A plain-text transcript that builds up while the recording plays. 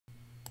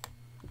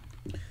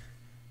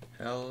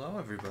Hello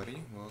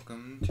everybody,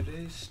 welcome to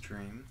today's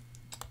stream.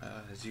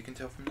 As you can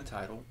tell from the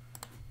title,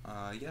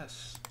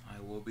 yes, I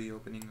will be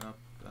opening up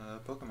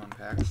Pokemon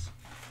packs.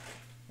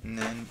 And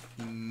then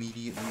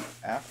immediately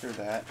after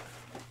that,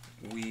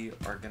 we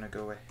are going to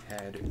go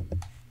ahead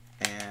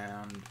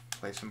and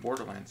play some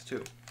Borderlands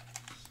 2.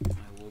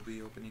 I will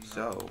be opening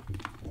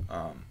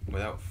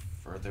without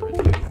further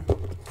ado,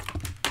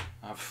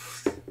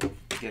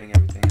 getting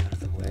everything out of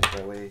the way,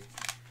 that way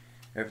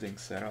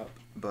everything's set up,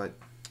 but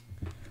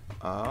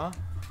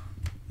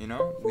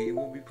we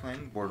will be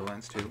playing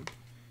Borderlands 2,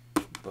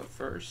 but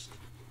first,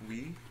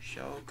 we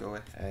shall go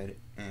ahead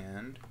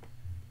and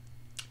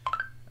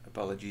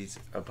apologies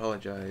for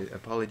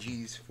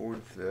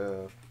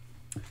the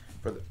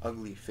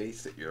ugly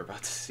face that you're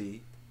about to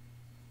see.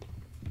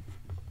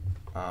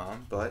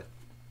 But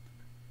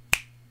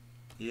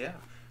yeah,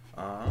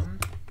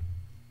 and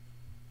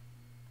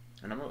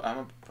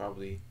I'm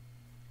probably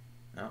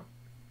no,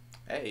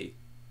 hey,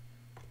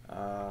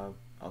 I'll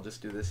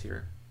just do this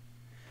here.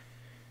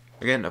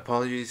 Again,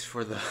 apologies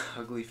for the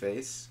ugly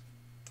face.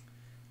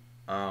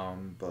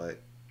 But,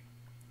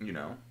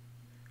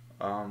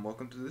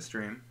 welcome to the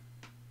stream.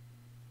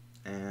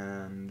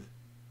 And,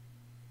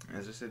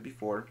 as I said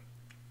before,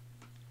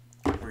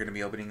 we're going to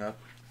be opening up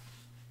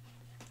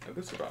a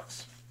booster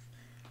box.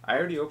 I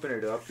already opened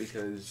it up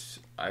because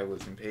I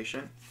was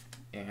impatient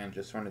and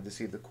just wanted to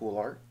see the cool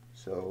art.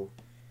 So,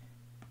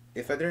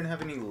 if I didn't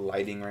have any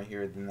lighting right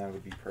here, then that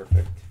would be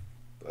perfect.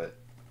 But,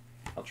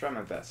 I'll try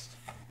my best.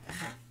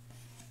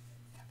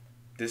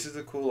 This is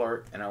the cool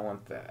art, and I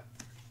want that.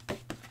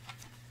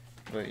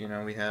 But,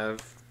 we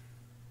have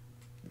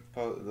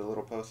the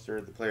little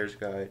poster, the player's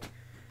guide,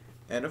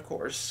 and, of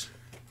course,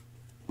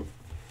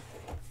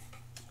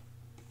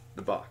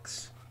 the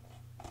box.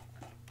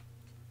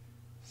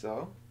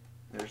 So,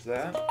 there's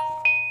that.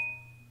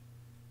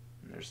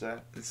 And there's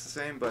that. It's the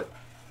same, but,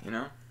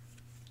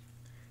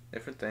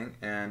 different thing.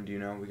 And,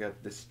 we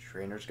got this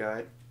trainer's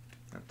guide.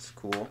 That's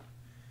cool.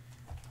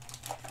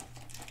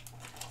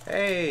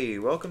 Hey,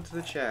 welcome to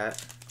the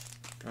chat.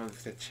 Oh,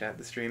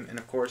 the stream. And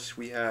of course,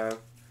 we have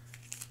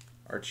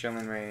our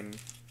Chillin' Reign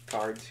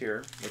cards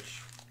here,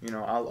 which,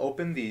 I'll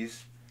open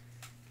these.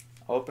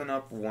 I'll open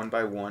up one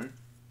by one.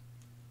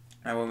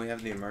 And when we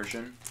have the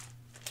immersion,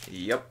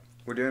 yep,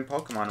 we're doing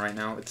Pokemon right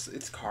now.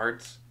 It's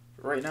cards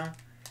right now.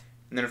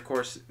 And then, of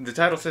course, the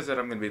title says that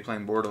I'm going to be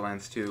playing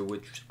Borderlands 2,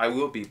 which I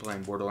will be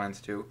playing Borderlands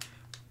 2.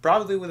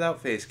 Probably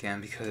without face cam,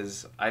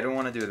 because I don't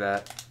want to do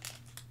that.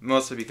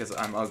 Mostly because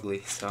I'm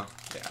ugly, so,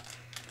 yeah.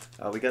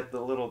 We got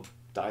the little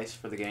dice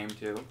for the game,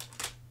 too.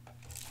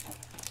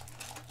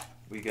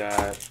 We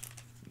got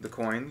the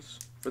coins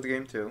for the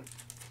game, too.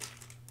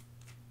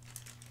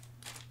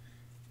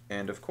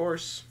 And, of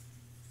course,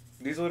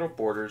 these little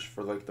borders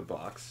for, the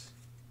box.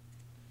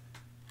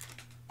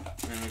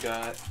 And we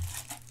got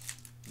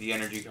the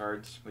energy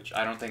cards, which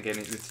I don't think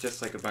it's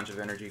just, a bunch of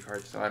energy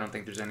cards, so I don't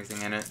think there's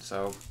anything in it,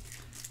 so,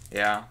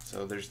 yeah,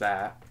 so there's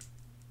that.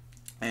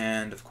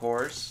 And, of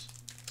course,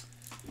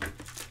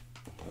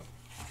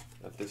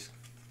 got this.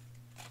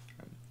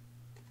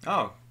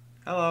 Oh,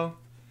 hello.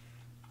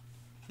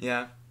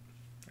 Yeah,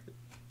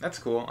 that's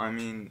cool. I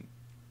mean,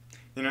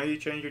 you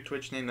change your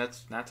Twitch name.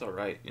 That's all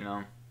right.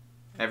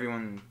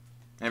 Everyone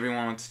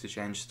wants to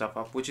change stuff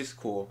up, which is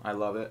cool. I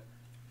love it.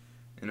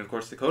 And of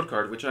course, the code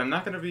card, which I'm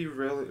not going to be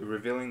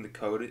revealing the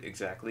code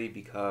exactly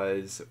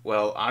because,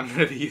 well, I'm going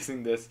to be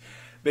using this.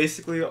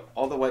 Basically,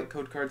 all the white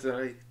code cards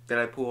that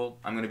I pull,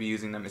 I'm going to be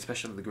using them,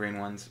 especially the green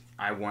ones.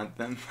 I want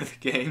them for the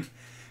game,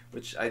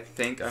 which I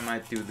think I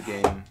might do the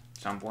game at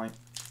some point.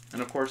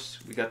 And of course,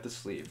 we got the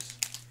sleeves.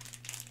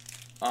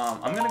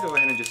 I'm going to go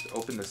ahead and just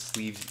open the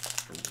sleeves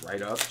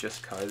right up,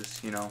 just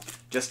cause,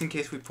 just in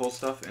case we pull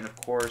stuff. And of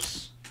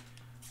course,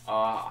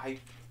 I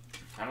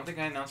don't think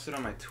I announced it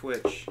on my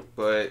Twitch,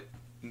 but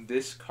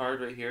this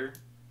card right here,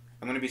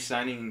 I'm going to be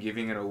signing and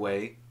giving it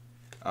away.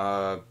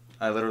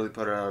 I literally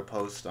put a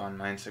post on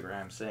my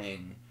Instagram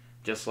saying,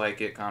 just like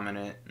it, comment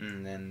it,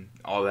 and then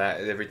all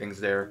that, everything's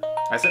there.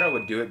 I said I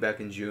would do it back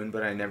in June,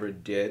 but I never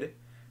did.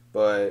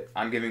 But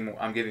I'm giving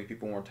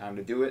people more time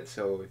to do it,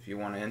 so if you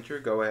want to enter,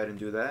 go ahead and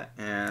do that.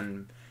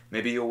 And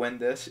maybe you'll win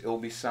this. It will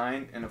be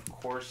signed, and of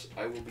course,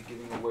 I will be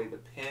giving away the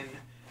pin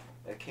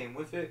that came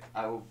with it.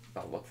 I'll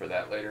look for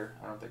that later.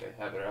 I don't think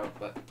I have it out,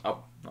 but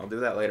I'll do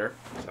that later.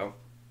 So,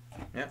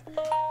 yeah.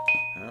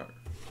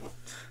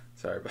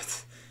 Sorry,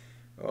 but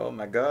oh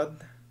my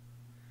God,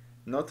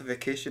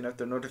 notification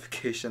after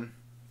notification.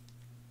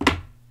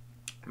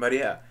 But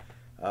yeah,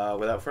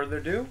 without further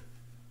ado,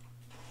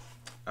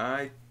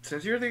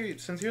 since you're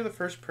the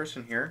first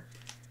person here,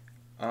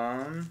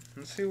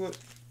 let's see what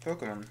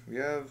Pokemon we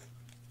have.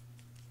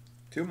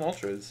 2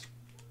 Moltres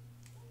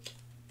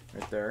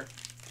right there.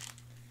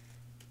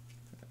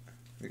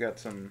 We got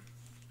 3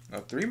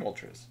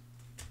 Moltres.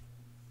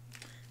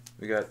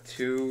 We got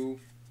 2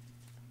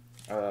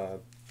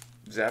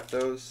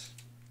 Zapdos.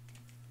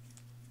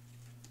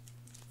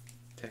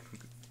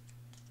 Technically,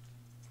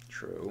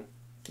 true.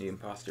 The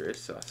imposter is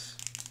sus.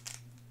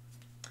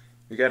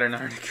 We got an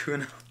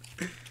Articuno.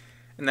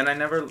 And then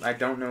I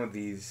don't know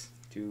these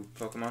two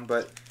Pokemon,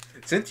 but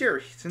since you're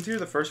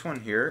the first one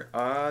here,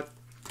 I'll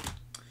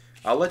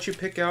let you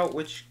pick out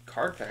which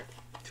card pack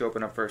to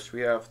open up first.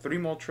 We have three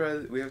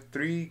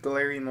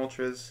Galarian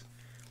Moltres,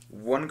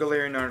 one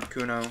Galarian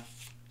Articuno,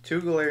 two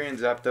Galarian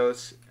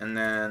Zapdos, and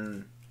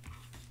then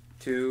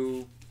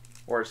two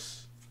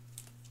Horse.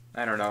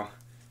 I don't know.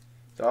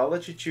 So I'll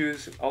let you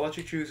choose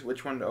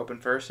which one to open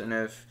first, and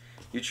if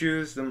you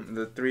choose the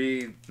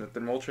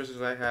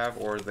Moltres I have,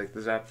 or like the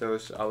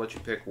Zapdos, I'll let you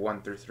pick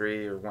 1 through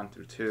 3 or 1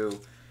 through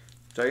 2.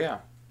 So yeah.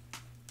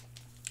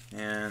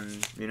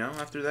 And you know,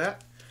 after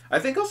that, I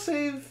think I'll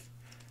save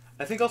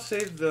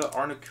the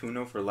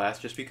Articuno for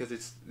last, just because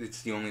it's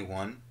the only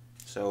one.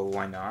 So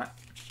why not?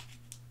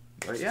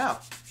 But yeah.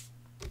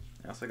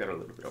 I also got a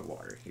little bit of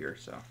water here,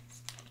 so.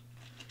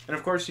 And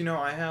of course, you know,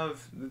 I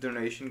have the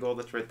donation goal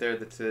that's right there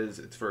that says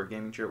it's for a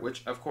gaming chair,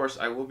 which of course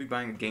I will be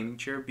buying a gaming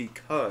chair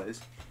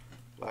because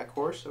Black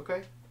Horse,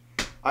 okay?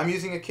 I'm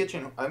using a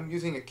kitchen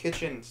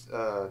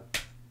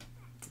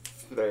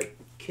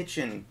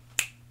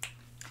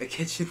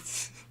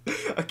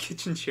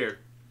chair.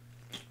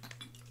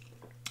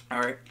 All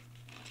right.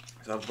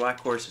 So Black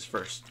Horse is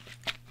first.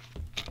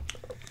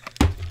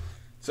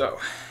 So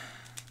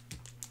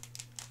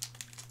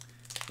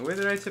the way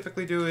that I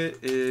typically do it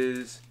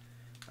is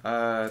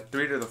 3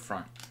 to the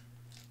front,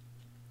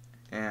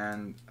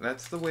 and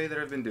that's the way that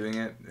I've been doing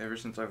it ever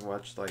since I've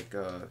watched like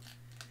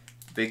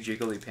Big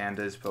Jiggly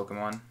Panda's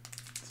Pokemon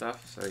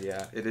stuff. So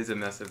yeah, it is a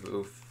massive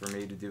oof for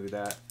me to do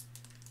that.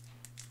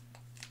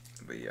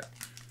 But yeah,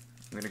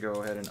 I'm gonna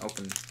go ahead and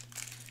open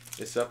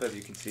this up, as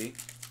you can see.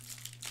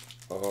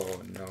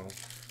 Oh no!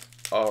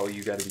 Oh,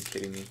 you gotta be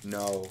kidding me!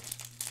 No!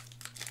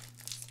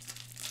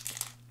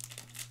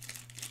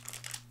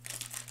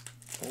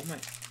 Oh my!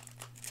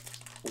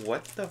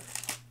 What the?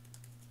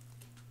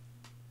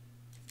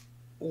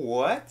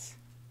 What?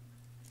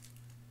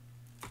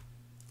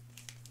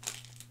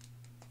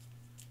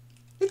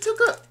 It took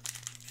a...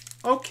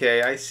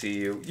 Okay, I see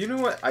you. You know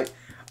what?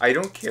 I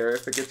don't care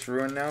if it gets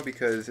ruined now,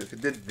 because if it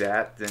did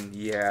that, then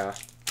yeah.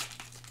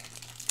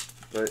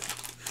 But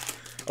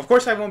of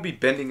course I won't be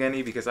bending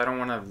any, because I don't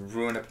want to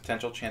ruin a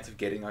potential chance of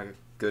getting like a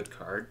good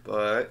card.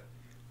 But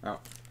oh,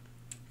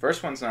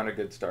 first one's not a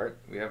good start.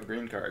 We have a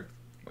green card,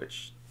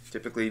 which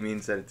typically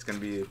means that it's going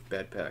to be a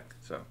bad pack.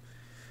 So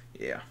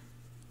yeah.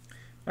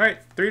 Alright,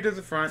 3 to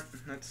the front.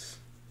 That's,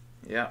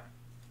 yeah.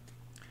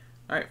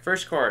 Alright,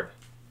 first card.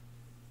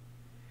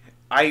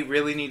 I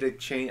really need to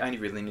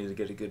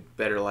get a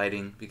better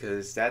lighting,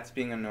 because that's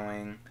being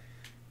annoying,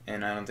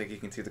 and I don't think you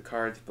can see the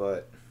cards,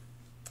 but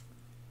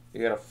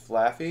you got a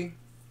Flaffy,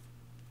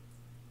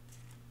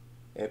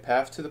 a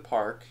Path to the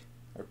Park,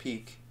 or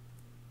Peak,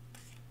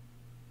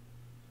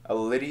 a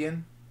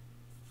Lydian,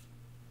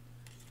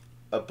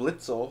 a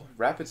Blitzel,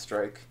 Rapid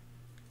Strike,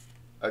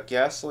 a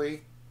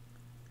Ghastly,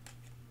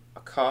 a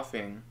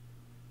Coughing,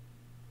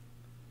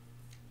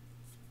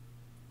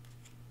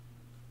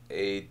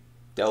 a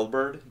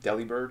Delibird,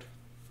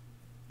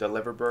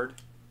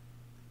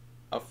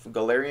 a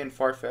Galarian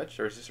Farfetch,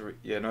 or is this a...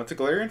 Yeah, no, it's a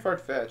Galarian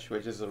Farfetch,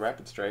 which is a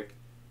Rapid Strike.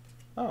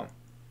 Oh.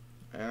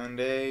 And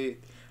a...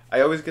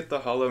 I always get the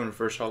Holo and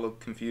Reverse Holo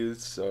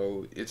confused,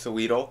 so it's a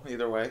Weedle,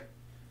 either way.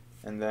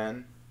 And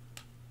then...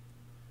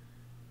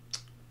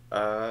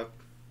 a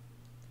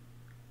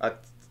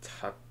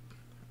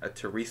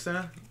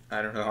Teresa?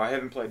 I don't know. I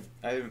haven't played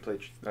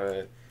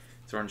Sword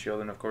and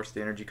Shield, and of course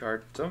the energy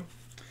card. So,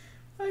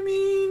 I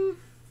mean,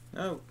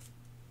 oh,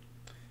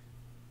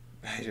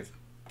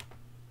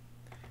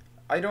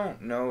 I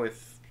don't know.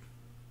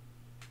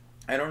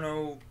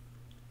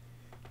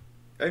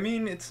 I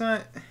mean, it's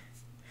not.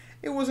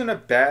 It wasn't a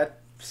bad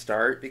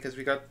start, because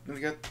we got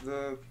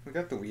the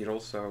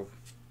Weedle, so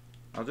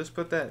I'll just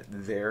put that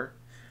there.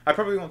 I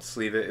probably won't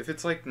sleeve it if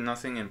it's like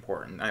nothing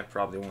important. I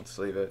probably won't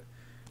sleeve it.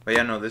 But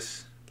yeah, no,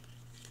 this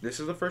is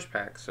the first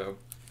pack, so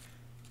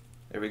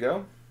there we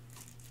go.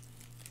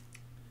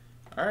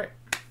 Alright.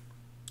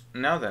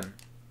 Now then.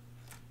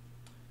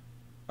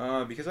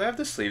 Because I have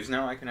the sleeves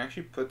now, I can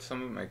actually put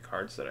some of my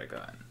cards that I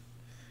got.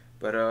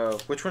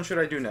 But, which one should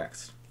I do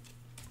next?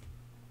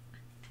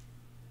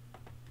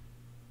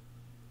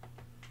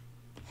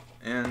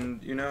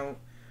 And, you know,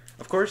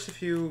 of course,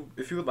 if you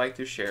would like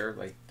to share,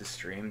 like, the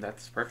stream,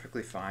 that's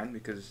perfectly fine,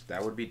 because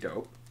that would be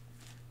dope.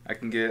 I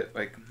can get,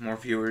 like, more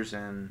viewers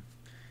and,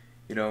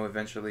 you know,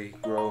 eventually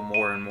grow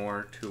more and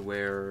more to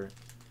where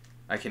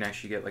I can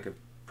actually get, like, a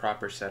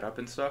proper setup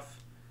and stuff.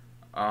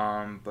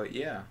 But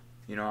yeah,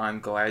 you know, I'm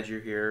glad you're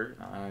here.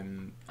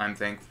 I'm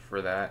thankful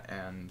for that,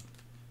 and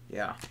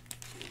yeah.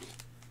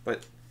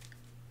 But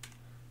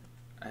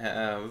I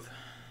have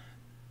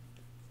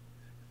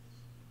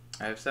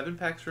 7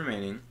 packs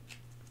remaining.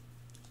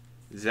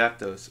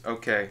 Zapdos,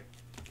 okay.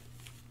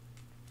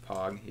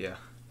 Pog, yeah.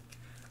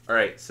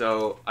 Alright,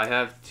 so I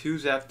have 2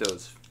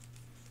 Zapdos,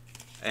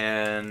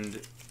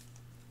 and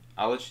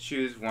I'll let you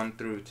choose 1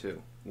 through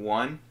 2.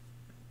 1,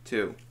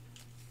 2.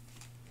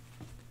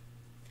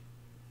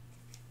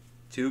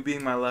 2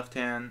 being my left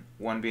hand,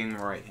 1 being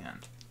my right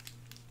hand.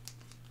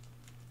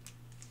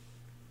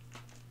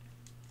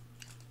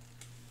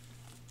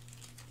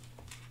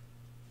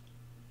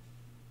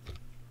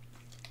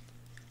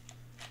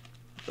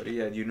 But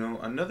yeah, you know,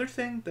 another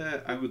thing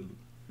that I would...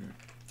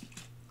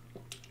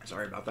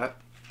 Sorry about that.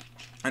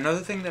 Another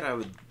thing that I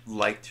would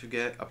like to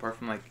get, apart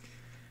from like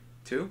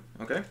 2,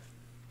 okay?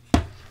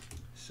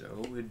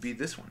 So it'd be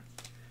this one.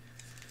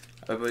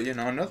 But you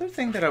know, another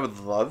thing that I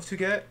would love to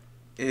get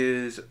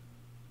is...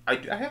 I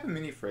have a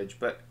mini fridge,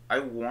 but I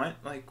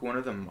want like one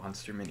of the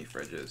Monster mini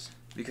fridges.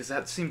 Because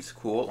that seems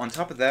cool. On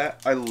top of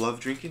that, I love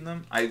drinking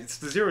them. It's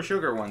the zero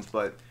sugar ones,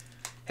 but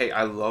hey,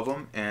 I love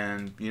them,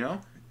 and you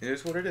know, it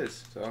is what it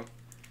is. So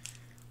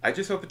I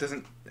just hope it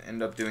doesn't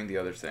end up doing the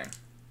other thing.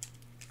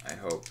 I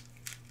hope.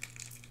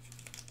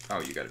 Oh,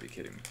 you gotta be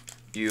kidding me.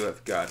 You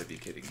have got to be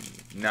kidding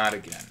me. Not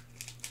again.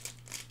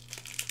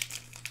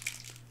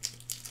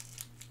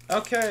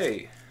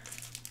 Okay.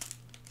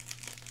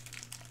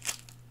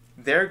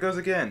 There it goes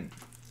again.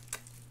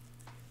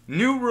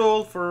 New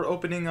rule for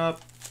opening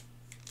up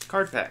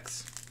card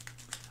packs.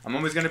 I'm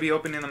always going to be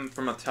opening them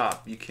from the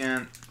top. You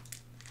can't...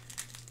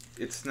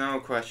 It's no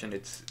question.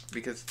 It's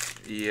because...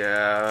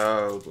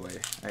 Yeah, oh boy.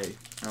 Hey,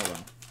 oh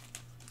well.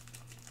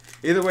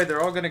 Either way,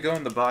 they're all going to go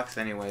in the box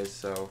anyways,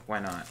 so why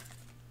not?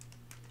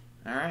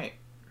 Alright.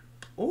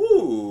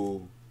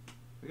 Ooh!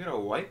 We got a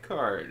white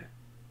card.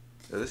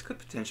 So this could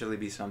potentially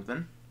be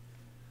something.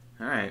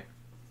 Alright.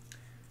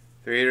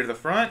 3 to the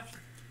front.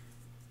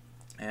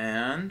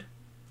 And...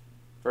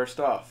 First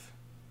off,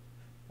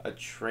 a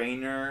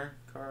trainer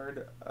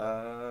card.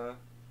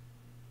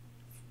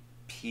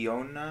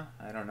 Peona?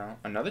 I don't know.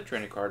 Another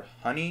trainer card.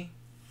 Honey.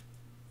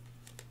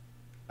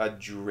 A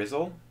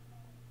Drizzle.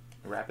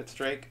 Rapid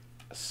Strike.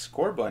 A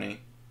Score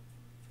Bunny.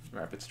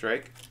 Rapid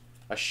Strike.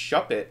 A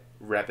Shuppet.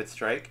 Rapid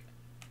Strike.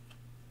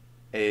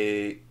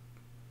 A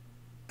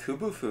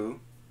Kubufu.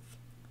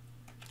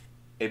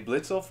 A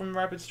Blitzel from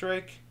Rapid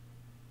Strike.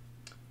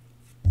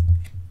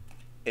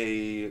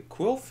 A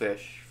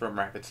Quillfish from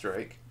Rapid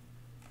Strike.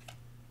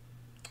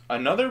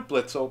 Another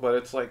Blitzel, but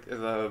it's like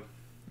the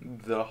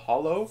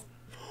hollow.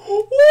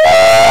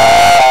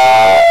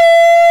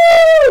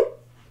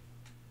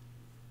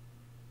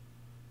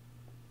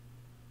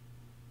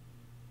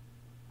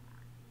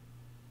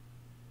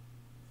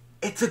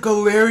 It's a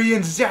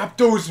Galarian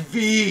Zapdos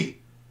V!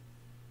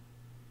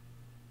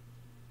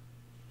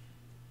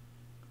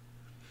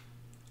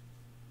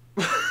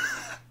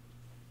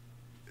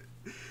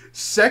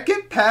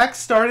 Second pack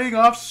starting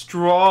off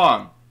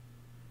strong.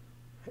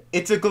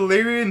 It's a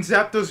Galarian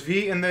Zapdos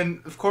V, and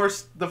then, of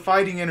course, the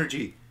Fighting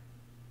Energy.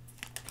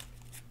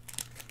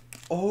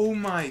 Oh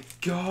my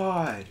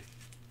god.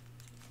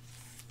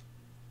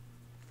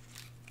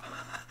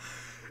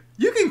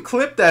 You can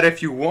clip that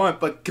if you want,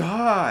 but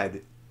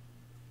god.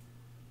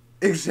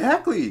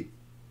 Exactly.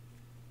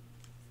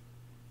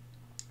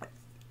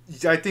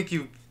 I think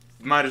you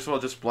might as well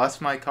just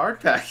bless my card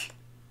pack.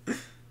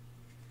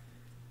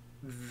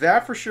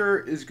 That for sure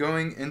is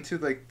going into,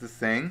 like, the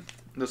thing.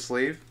 The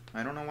sleeve.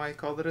 I don't know why I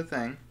called it a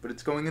thing, but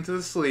it's going into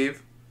the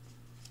sleeve.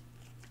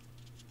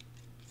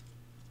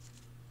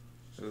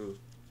 Ooh.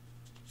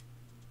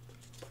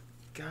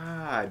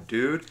 God,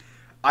 dude.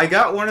 I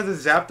got one of the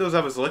Zapdos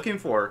I was looking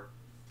for.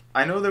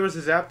 I know there was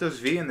a Zapdos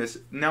V in this.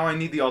 Now I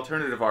need the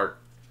alternative art.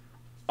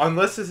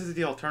 Unless this is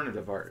the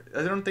alternative art.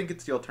 I don't think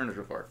it's the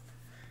alternative art.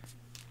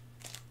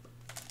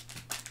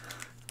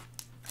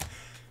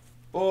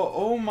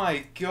 Oh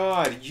my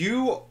god.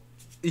 You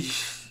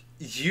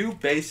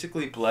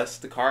basically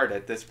blessed the card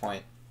at this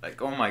point.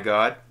 Like, oh my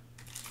god.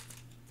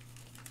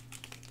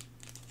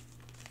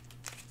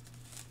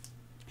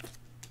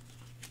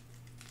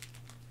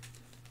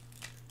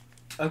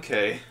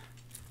 Okay.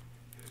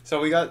 So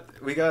we got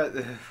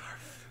a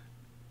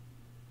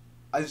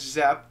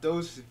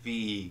Zapdos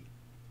V.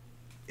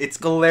 It's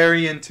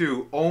Galarian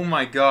too. Oh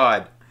my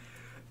god.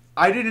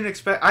 I didn't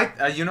expect... I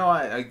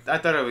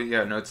thought it was...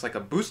 Yeah, no, it's like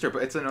a booster,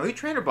 but it's an Elite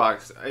Trainer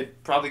box.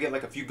 I'd probably get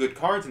like a few good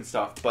cards and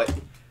stuff, but...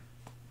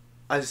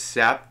 A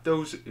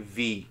Zapdos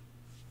V.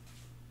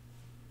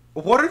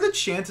 What are the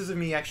chances of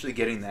me actually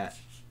getting that?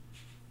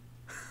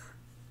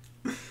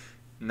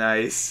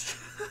 Nice.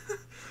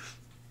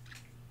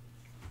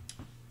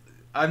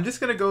 I'm just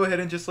gonna go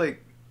ahead and just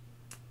like...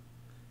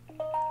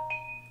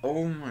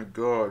 Oh my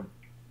god.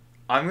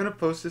 I'm gonna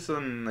post this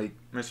on like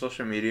my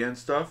social media and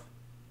stuff.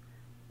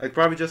 Like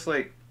probably just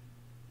like...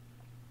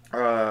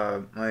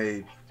 I'm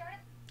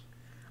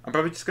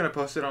probably just gonna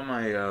post it on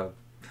my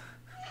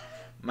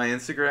my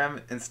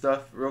Instagram and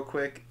stuff real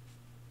quick.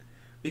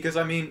 Because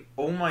I mean,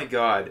 oh my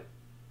god.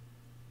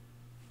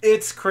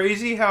 It's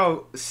crazy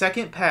how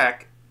second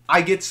pack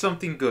I get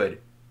something good.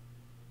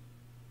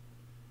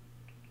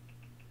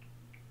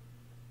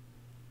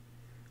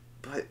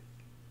 But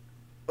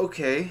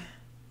okay.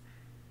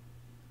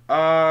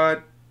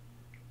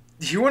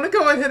 Do you want to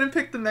go ahead and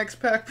pick the next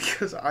pack?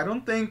 Because I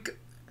don't think...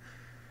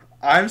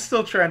 I'm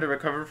still trying to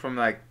recover from,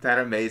 like, that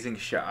amazing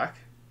shock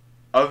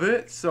of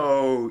it.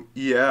 So,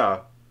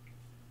 yeah.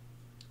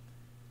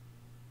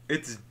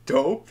 It's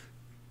dope.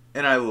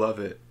 And I love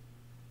it.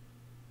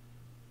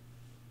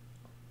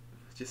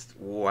 Just,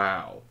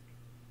 wow.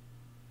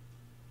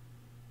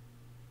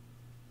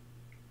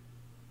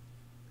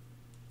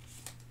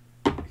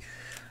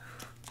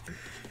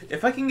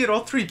 If I can get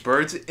all 3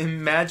 birds,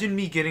 imagine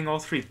me getting all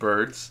 3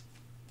 birds.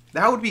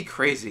 That would be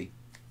crazy.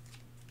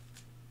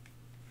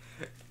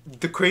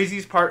 The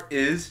craziest part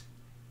is,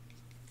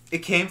 it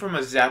came from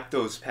a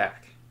Zapdos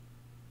pack.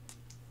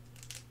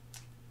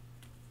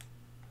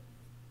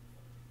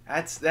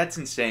 That's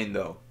insane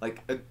though.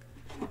 Like,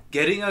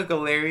 getting a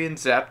Galarian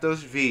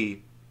Zapdos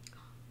V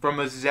from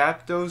a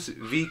Zapdos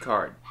V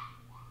card.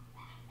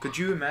 Could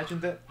you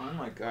imagine that? Oh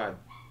my god.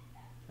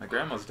 My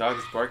grandma's dog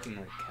is barking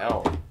like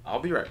hell.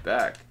 I'll be right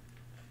back.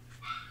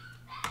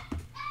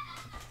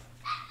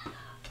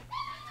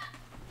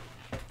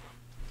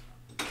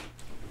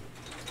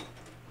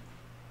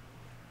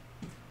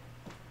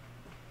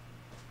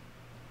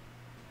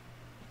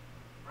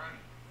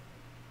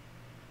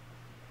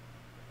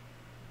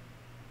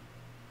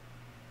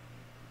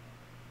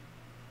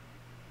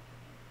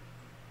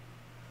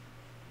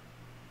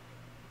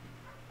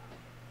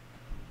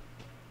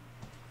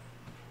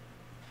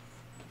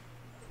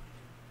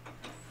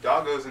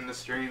 Doggo's in the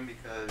stream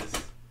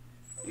because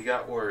he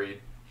got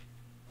worried.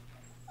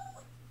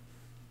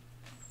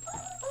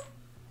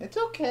 It's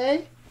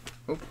okay.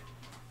 Oh.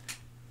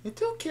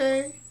 It's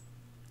okay.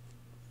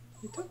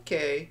 It's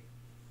okay.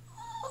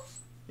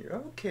 You're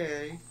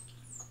okay.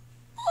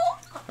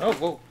 Oh,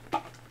 whoa.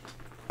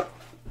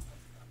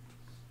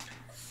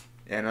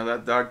 Yeah, no,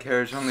 that dog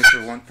cares only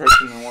for one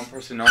person and one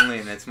person only,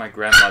 and it's my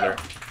grandmother.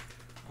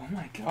 Oh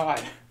my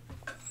god.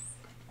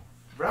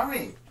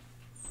 Brownie.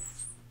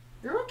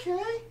 You're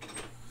okay.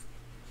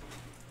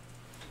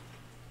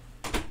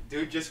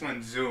 Dude just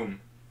went zoom.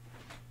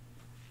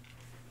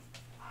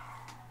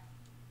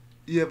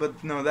 Yeah,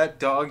 but no, that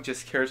dog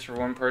just cares for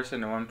one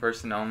person and one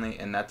person only,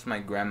 and that's my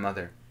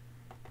grandmother.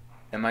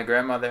 And my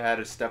grandmother had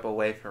to step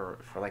away for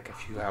like a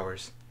few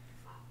hours.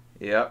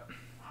 Yep.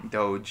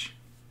 Doge.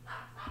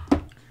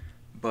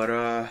 But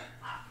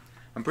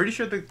I'm pretty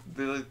sure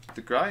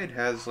the guide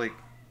has like,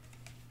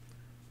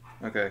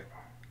 okay.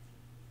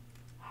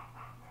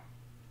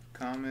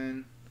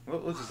 Common.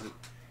 What was it?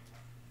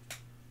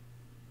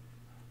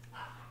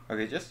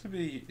 Okay, just to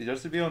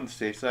be on the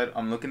safe side,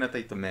 I'm looking at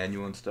like the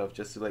manual and stuff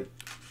just to like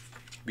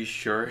be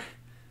sure.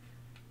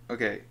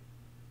 Okay.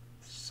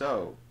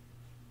 So,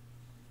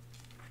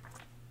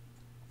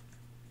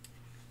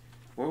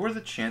 what were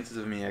the chances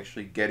of me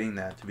actually getting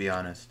that, to be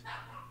honest?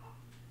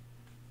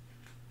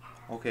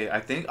 Okay,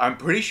 I'm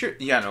pretty sure,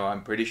 yeah, no,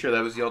 I'm pretty sure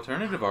that was the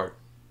alternative art.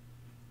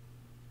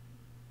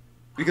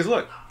 Because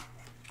look,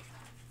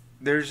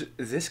 there's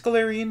this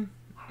Galarian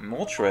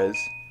Moltres,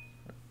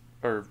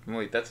 or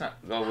wait, that's not,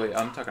 oh wait,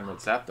 I'm talking about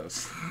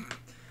Zapdos.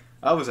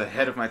 I was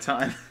ahead of my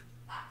time.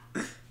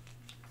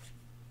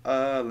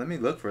 Let me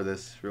look for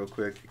this real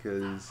quick,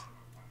 because,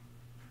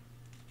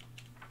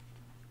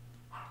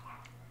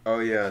 oh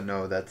yeah,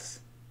 no, that's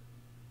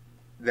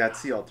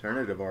the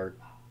alternative art.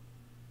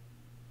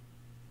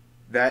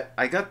 That,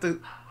 I got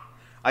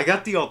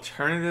the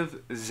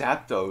alternative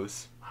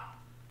Zapdos.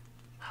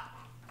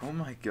 Oh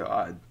my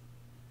god.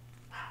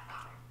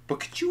 But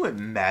could you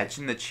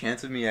imagine the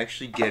chance of me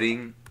actually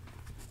getting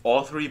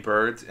all 3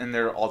 birds in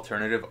their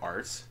alternative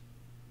arts?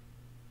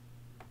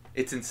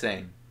 It's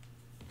insane.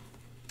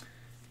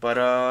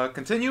 But,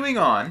 continuing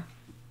on.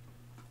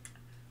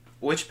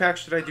 Which pack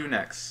should I do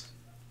next?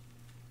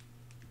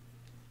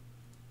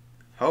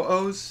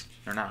 Ho-Ohs?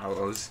 Or not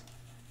Ho-Ohs.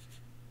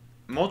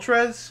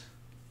 Moltres?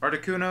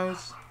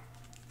 Articunos?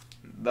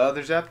 The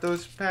other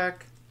Zapdos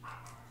pack?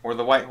 Or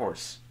the White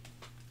Horse?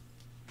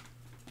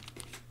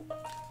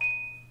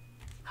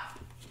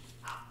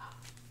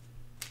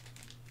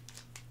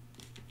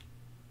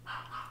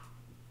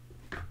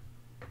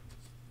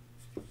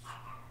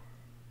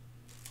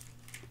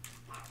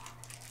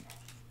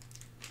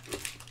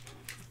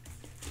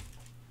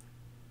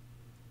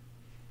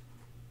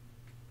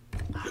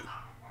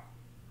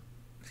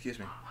 Excuse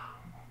me.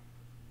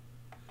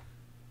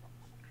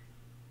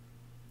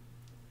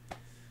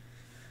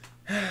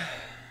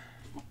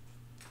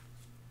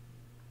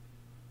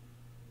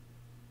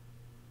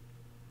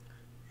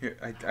 Here,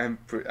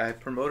 I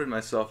promoted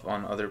myself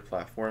on other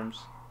platforms,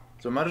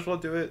 so I might as well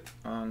do it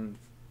on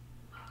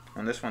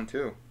this one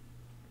too.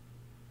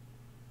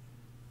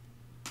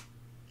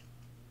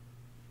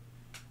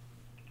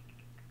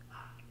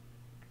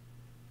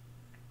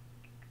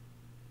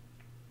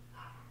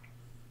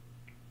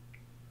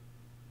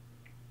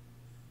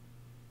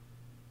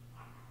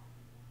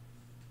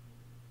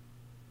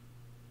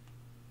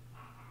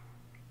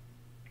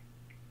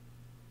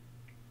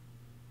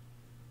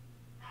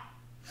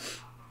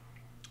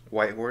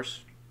 White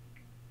Horse.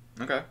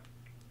 Okay.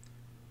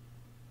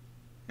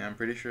 Yeah, I'm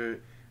pretty sure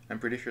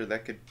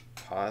that could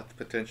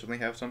potentially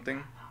have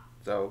something.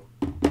 So,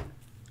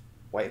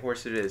 White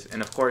Horse it is.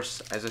 And of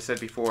course, as I said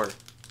before,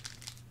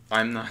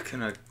 I'm not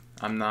gonna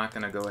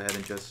go ahead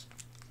and just,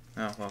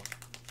 oh well,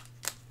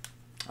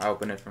 I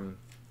open it from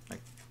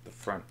like the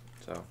front.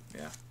 So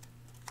yeah.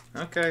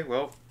 Okay,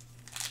 well,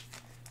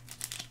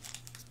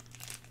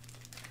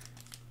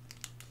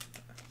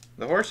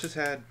 the horses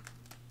had.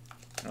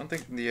 I don't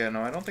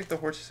think the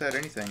horses had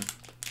anything.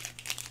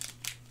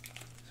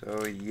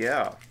 So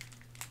yeah.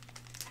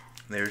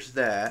 there's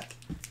that.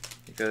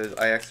 Because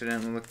I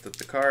accidentally looked at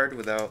the card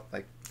without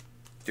like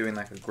doing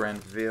like a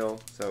grand reveal,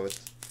 so it's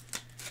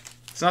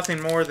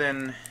nothing more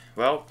than,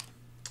 well,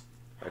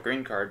 a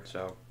green card.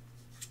 So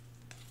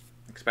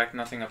expect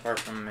nothing apart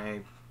from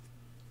a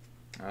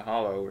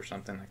hollow or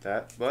something like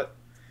that. But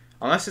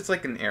unless it's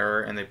like an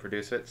error and they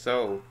produce it,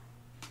 so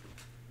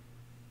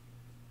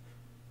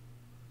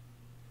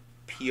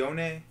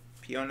Peony,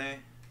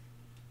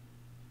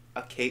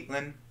 a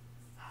Caitlyn.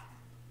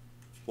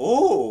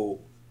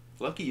 Oh,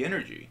 Lucky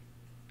Energy.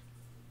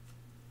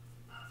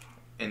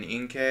 An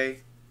Inkay,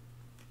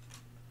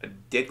 a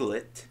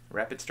Diglett,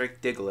 Rapid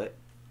Strike Diglett,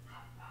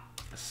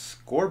 a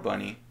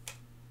Scorbunny,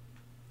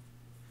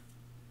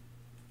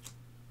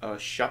 a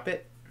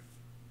Shuppet,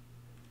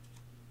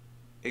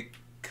 a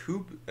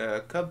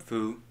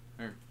Kubfu,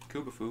 or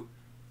Kubafu,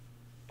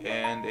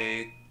 and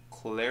a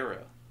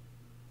Clara.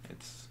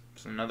 It's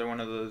another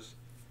one of those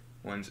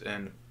ones,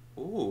 and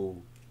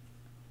ooh,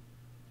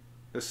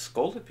 the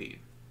Scoldipede.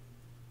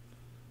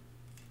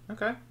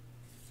 Okay,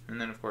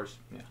 and then of course,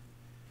 yeah.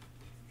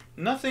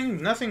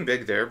 Nothing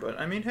big there, but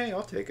I mean, hey,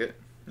 I'll take it.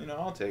 You know,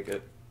 I'll take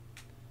it.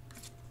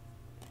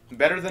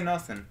 Better than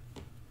nothing.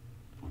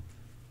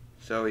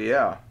 So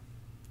yeah.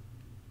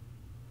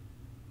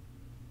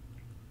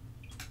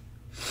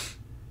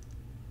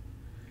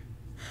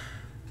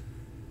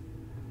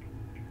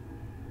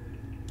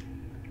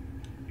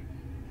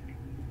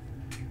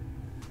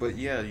 But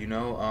yeah, you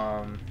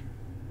know,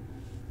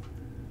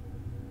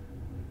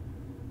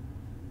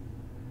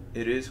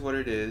 it is what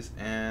it is,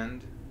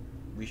 and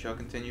we shall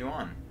continue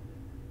on.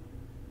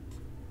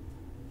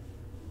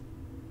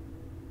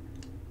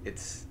 It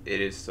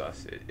is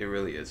sus. It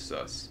really is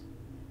sus.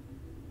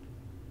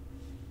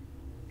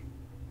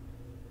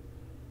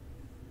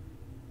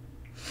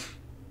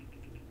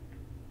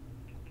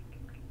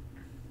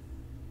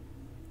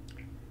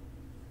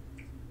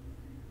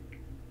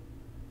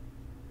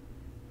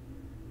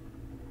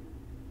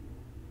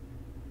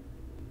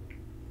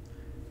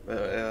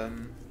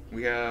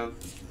 We have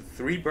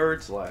 3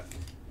 birds left,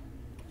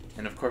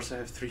 and of course I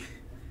have 3.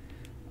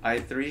 I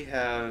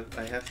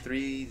have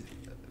 3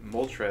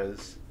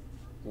 Moltres,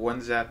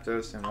 1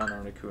 Zapdos, and 1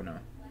 Articuno.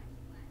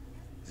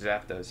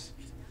 Zapdos.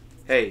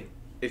 Hey,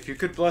 if you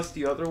could bless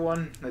the other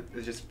one,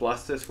 just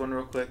bless this one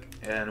real quick,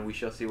 and we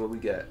shall see what we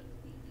get.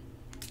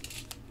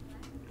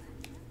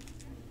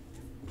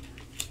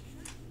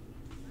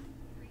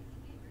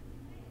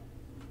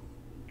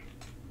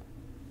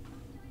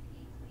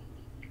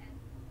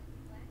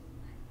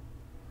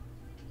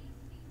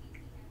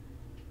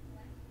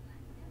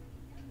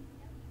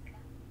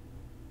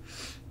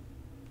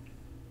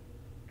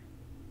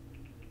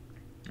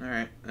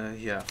 Alright,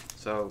 yeah,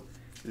 so,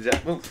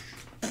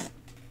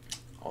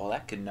 oh,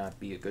 that could not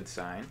be a good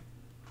sign.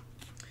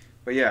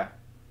 But yeah.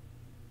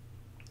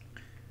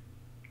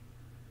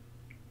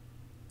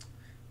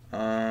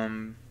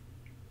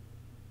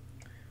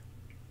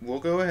 We'll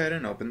go ahead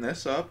and open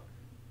this up.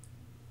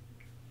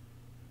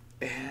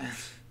 And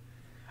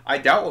I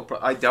doubt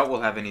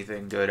we'll have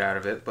anything good out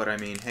of it, but I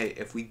mean, hey,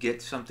 if we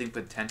get something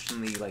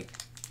potentially, like,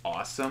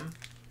 awesome,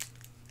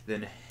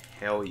 then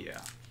hell yeah.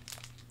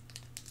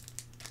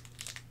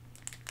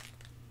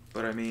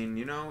 But I mean,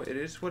 you know, it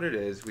is what it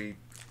is. If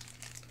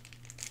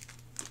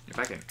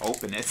I can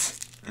open it.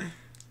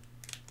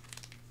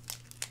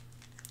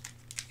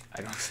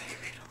 I don't think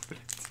I can open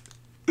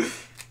it.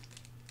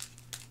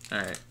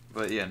 Alright,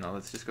 but yeah, no,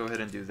 let's just go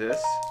ahead and do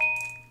this.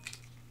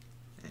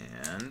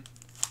 And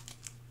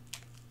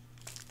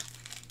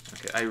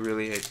okay, I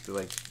really hate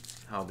like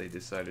how they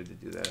decided to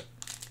do that.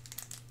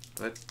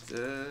 But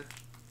there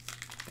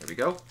we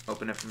go.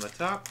 Open it from the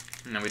top.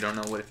 Now we don't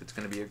know if it's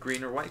gonna be a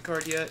green or white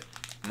card yet.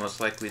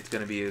 Most likely it's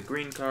going to be a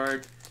green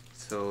card,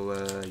 so,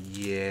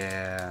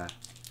 yeah,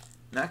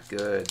 not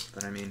good,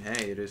 but I mean,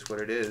 hey, it is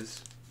what it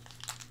is.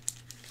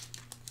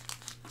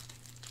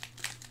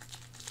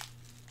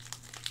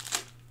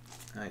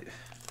 I'll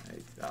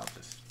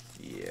just,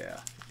 yeah,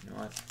 you know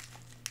what,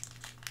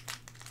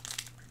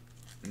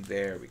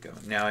 there we go,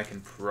 now I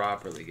can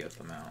properly get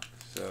them out,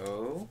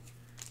 so,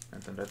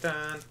 dun, dun, dun,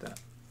 dun, dun.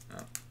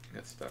 Oh, I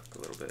got stuck a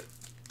little bit.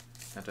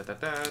 Dun, dun, dun,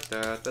 dun,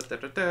 dun, dun, dun,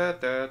 dun,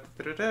 dun,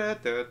 dun, dun,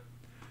 dun.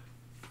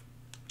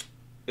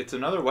 It's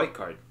another white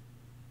card.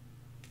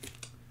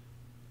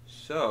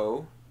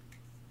 So,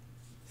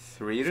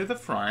 3 to the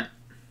front.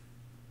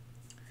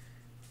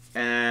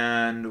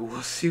 And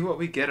we'll see what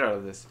we get out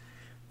of this.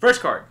 First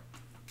card.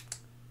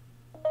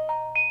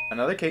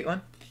 Another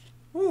Caitlyn.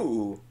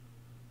 Ooh.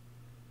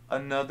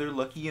 Another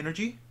Lucky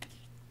Energy.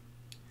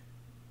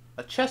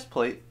 A Chest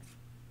Plate.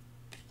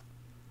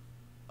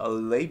 A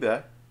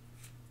Leba.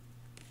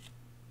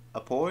 A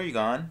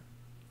Porygon.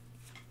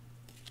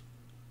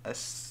 A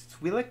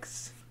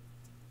Swelix.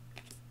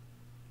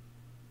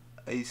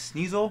 A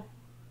Sneasel,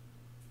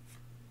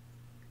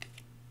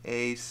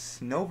 a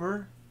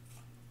Snover,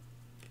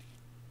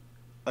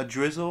 a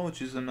Drizzle,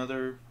 which is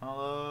another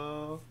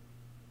hollow.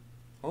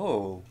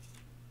 Oh,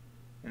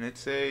 and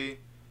it's a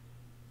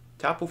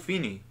Tapu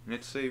Fini, and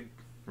it's a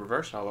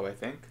reverse hollow, I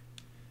think.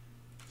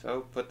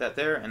 So put that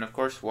there, and of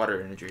course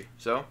water energy.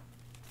 So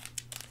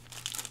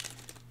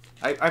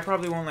I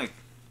probably won't like.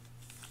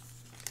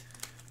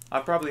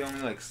 I'll probably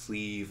only like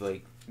sleeve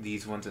like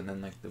these ones and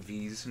then like the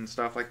V's and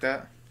stuff like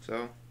that.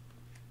 So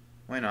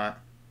why not?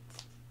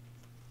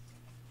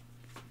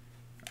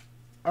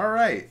 All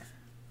right.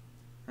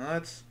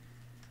 Well,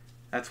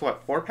 that's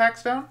what, 4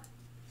 packs down,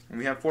 and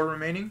we have 4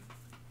 remaining.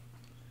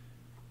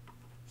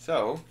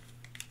 So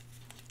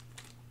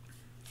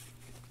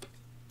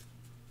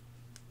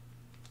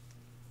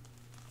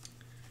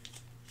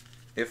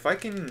if I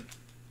can,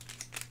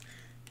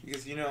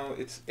 because you know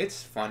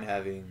it's fun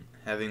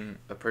having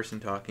a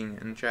person talking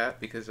in chat,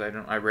 because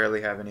I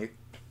rarely have any.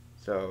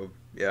 So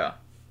yeah.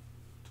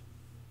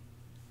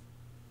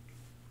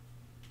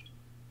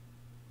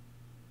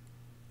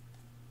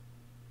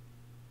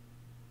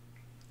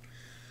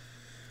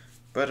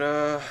 But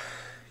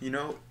you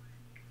know,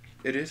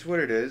 it is what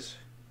it is.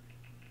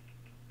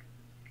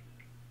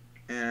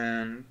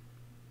 And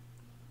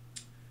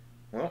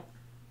well,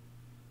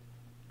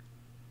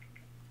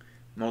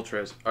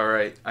 Moltres.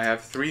 Alright, I have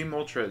 3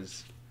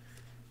 Moltres.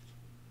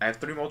 I have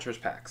 3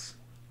 Moltres packs.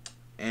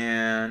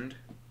 And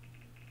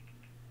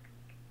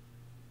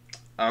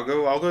I'll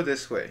go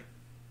this way.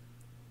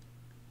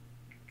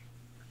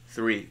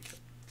 3.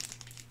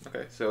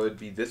 Okay, so it'd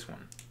be this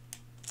one.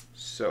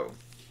 So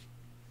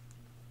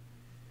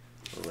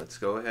let's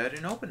go ahead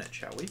and open it,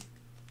 shall we?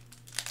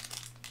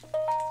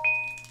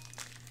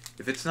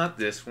 If it's not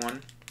this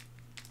one,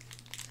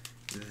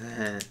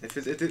 then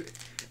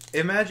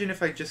imagine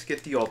if I just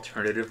get the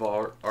alternative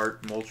art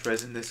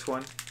Moltres in this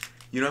one.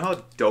 You know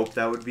how dope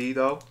that would be,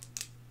 though.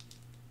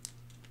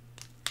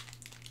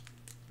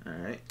 All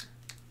right.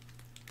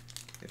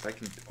 If I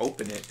can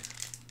open it,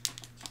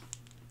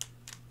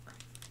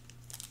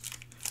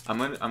 I'm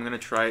gonna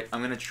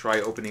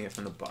try opening it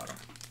from the bottom,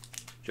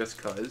 just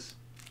cause.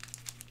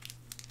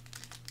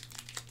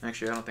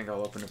 Actually, I don't think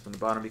I'll open it from the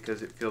bottom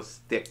because it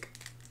feels thick.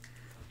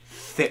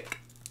 Thick.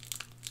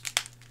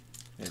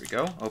 There we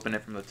go. Open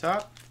it from the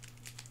top.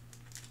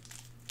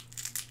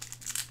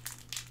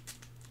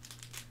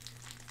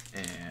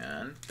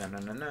 And dun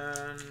dun dun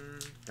dun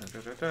dun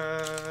dun dun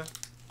dun.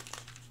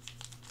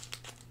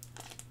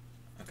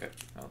 Okay,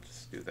 I'll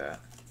just do that.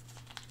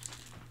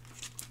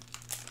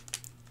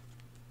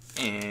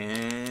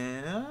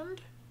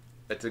 And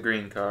it's a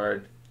green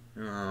card.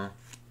 Oh.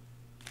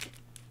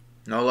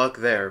 No luck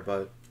there,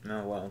 but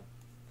oh well.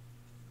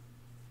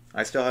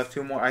 I still have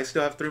 2 more. I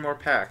still have 3 more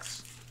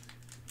packs.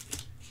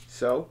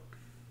 So,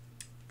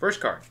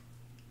 first card.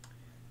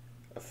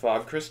 A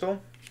Fog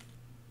Crystal.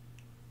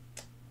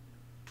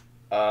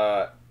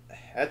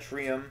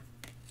 Hatrium.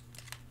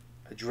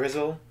 A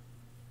Drizzle.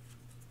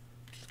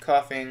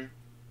 Coughing.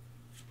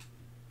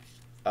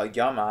 A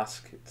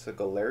Yamask. It's a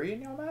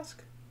Galarian Yamask?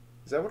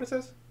 Is that what it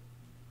says?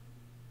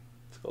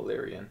 It's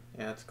Galarian.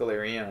 Yeah, it's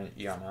Galarian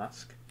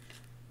Yamask.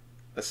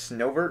 A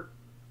Snover.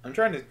 I'm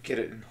trying to get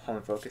it all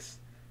in focus.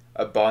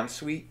 A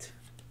Bonsweet.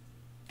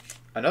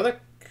 Another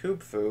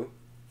Kubfu.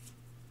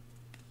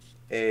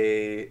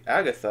 A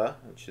Agatha,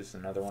 which is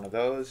another one of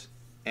those.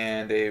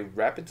 And a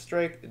Rapid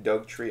Strike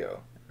Doug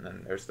Trio. And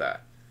then there's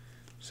that.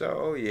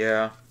 So,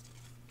 yeah.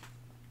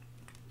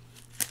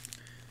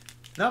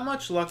 Not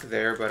much luck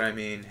there, but I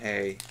mean,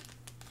 hey.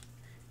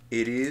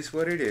 It is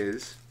what it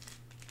is.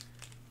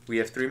 We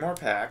have 3 more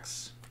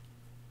packs.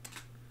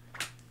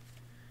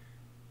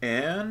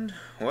 And,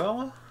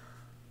 well,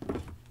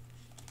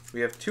 we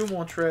have 2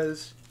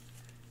 Moltres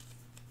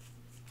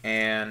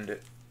and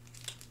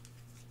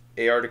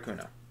a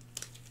Articuno.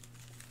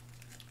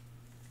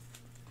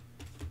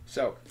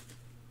 So,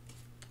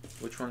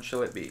 which one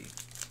shall it be?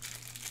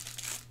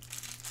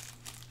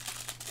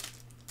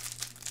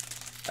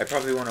 I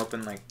probably won't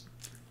open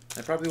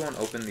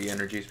the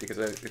energies because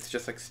it's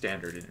just like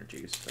standard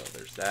energies. So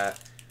there's that.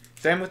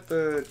 Same with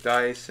the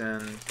dice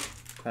and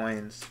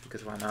coins,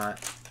 because why not?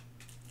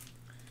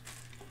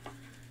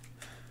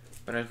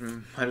 But I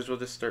might as well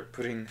just start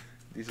putting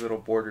these little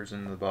borders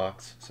in the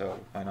box, so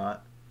why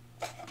not?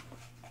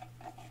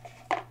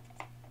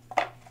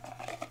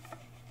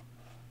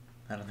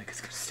 I don't think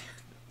it's gonna stand.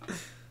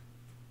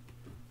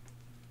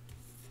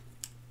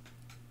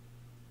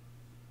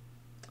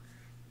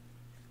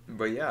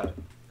 But yeah,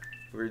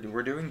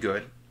 we're doing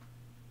good.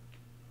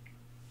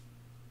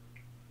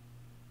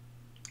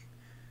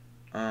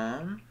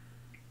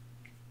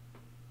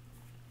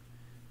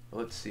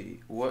 Let's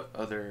see, what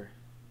other...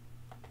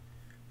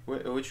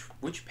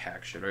 Which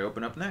pack should I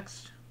open up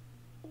next?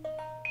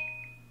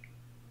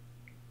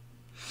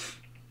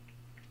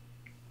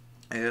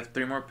 I have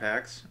 3 more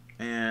packs,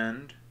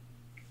 and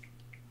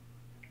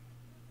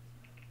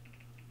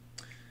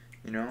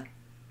you know,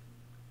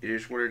 it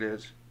is what it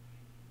is.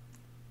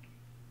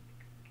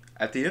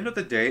 At the end of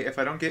the day, if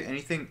I don't get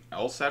anything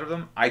else out of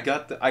them, I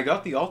got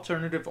the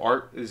alternative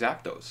art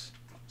Zapdos.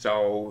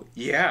 So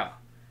yeah,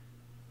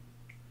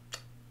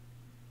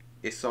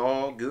 it's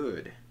all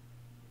good.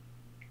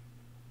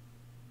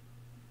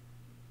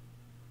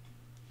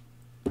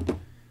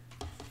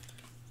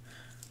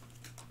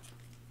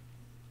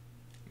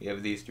 We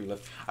have these two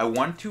left. I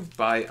want to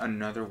buy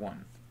another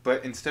one,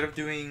 but instead of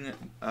doing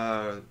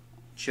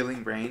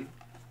Chilling Brain,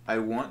 I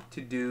want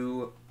to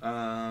do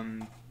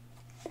the.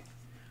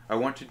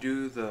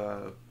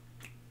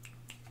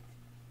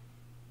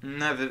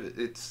 No,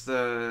 it's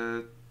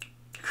the.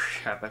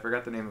 Crap! I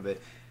forgot the name of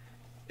it.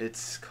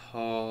 It's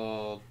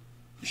called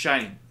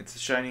Shining. It's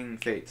Shining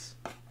Fates.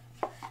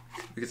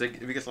 Because I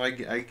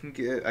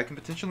can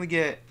potentially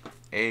get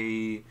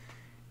a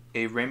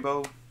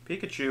Rainbow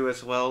Pikachu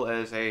as well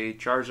as a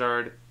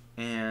Charizard,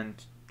 and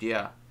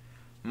yeah,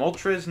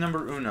 Moltres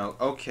number uno.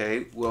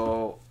 Okay,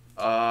 well,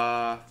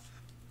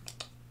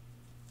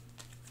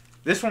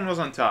 this one was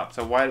on top,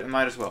 so why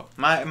might as well.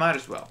 Might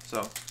as well.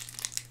 So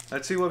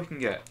let's see what we can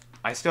get.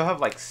 I still have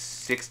like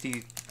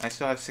 60. I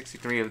still have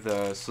 63 of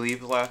the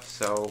sleeves left,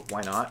 so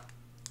why not?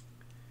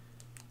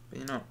 But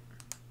you know,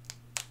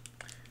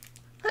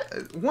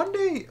 one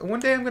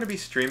day I'm gonna be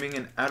streaming,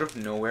 and out of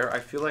nowhere, I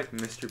feel like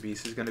Mr.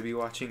 Beast is gonna be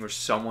watching, or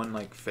someone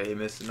like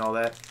famous and all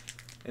that,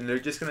 and they're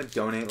just gonna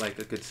donate like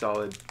a good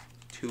solid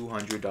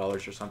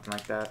 $200 or something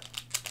like that.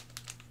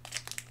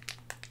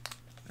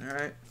 All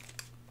right,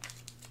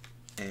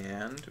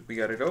 and we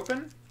got it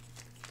open,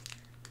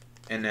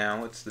 and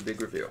now it's the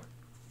big reveal.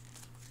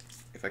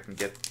 If I can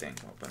get the thing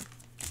open.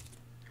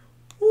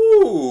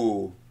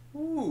 Ooh,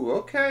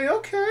 okay.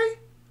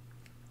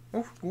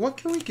 Well, what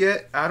can we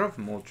get out of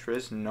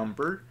Moltres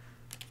number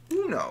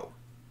uno?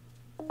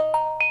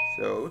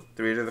 So,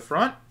 3 to the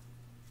front.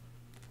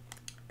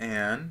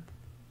 And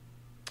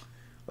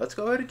let's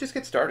go ahead and just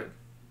get started.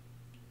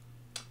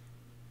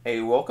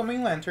 A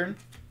Welcoming Lantern.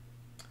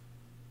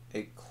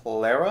 A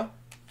Clara.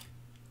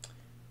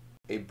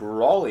 A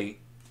Brawly.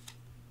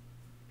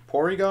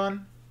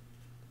 Porygon.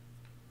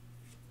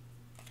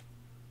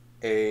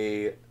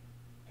 A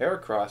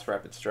Heracross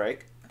Rapid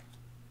Strike.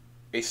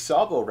 A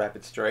Sobble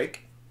Rapid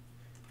Strike.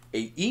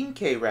 A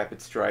Inkay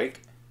Rapid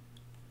Strike,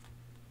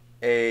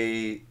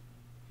 a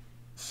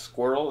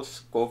Squirtle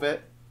Scovet,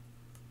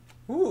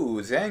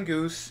 ooh,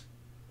 Zangoose,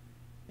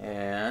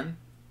 and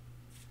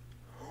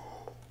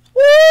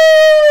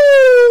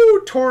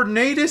ooh,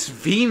 Tornadus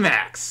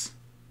VMAX.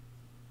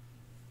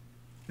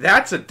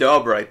 That's a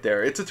dub right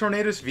there. It's a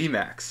Tornadus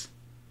VMAX.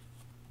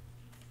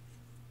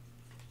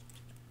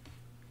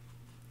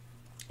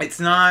 It's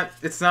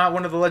not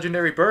one of the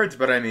legendary birds,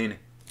 but I mean,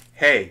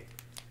 hey.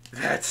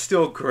 That's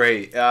still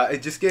great.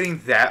 Just getting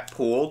that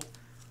pulled.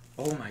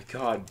 Oh my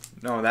god.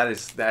 No, that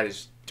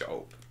is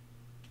dope.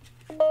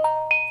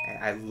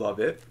 I love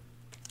it.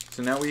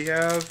 So now we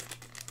have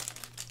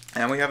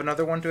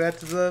another one to add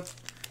to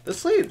the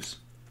sleeves.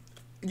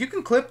 You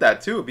can clip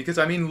that too, because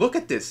I mean, look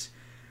at this.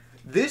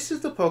 This is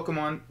the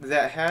Pokemon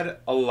that I had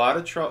a lot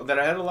of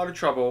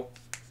trouble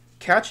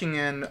catching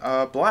in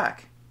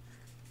Black.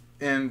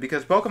 And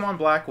because Pokemon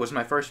Black was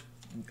my first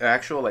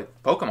actual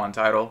like Pokemon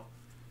title.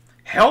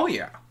 Hell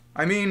yeah.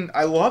 I mean,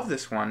 I love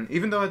this one.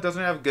 Even though it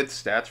doesn't have good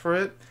stats for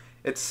it,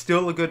 it's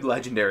still a good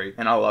legendary,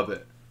 and I love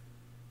it.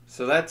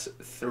 So that's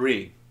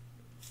 3.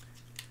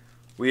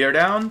 We are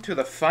down to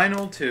the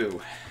final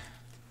 2.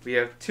 We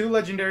have 2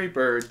 legendary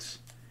birds,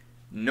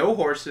 no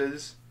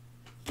horses,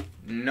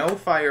 no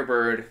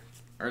Firebird,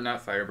 or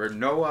not Firebird,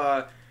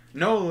 no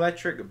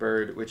Electric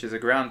Bird, which is a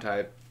ground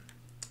type.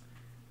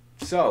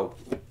 So,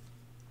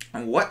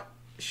 what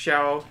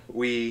shall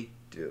we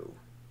do?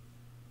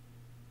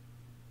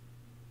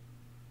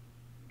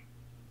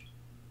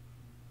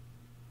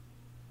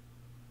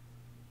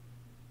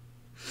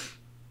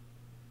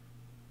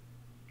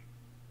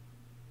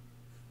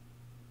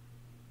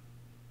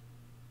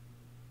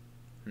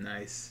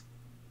 Nice.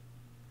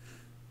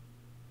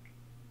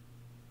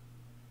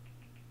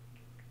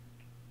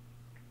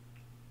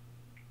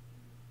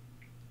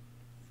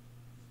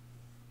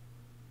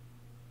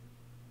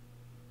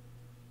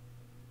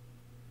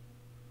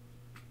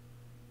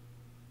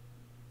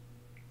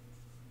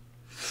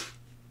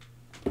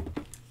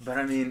 But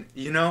I mean,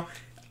 you know,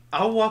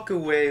 I'll walk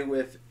away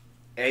with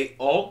a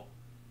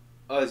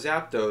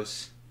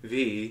Zapdos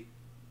V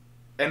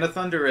and a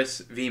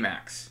Thundurus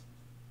VMAX.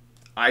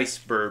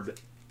 Iceberg.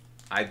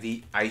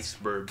 The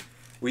Iceberg.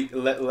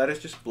 Let us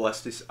just bless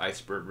this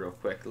Iceberg real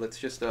quick. Let's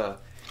just go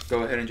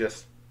ahead and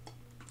just.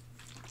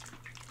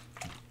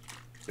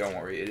 Don't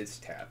worry, it is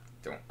tapped.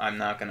 I'm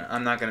not gonna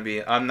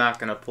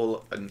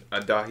pull a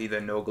Dahi the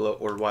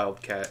Nogla or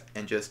Wildcat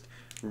and just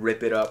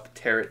rip it up,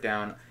 tear it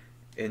down,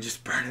 and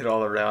just burn it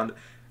all around.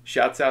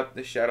 Shout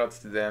outs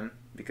to them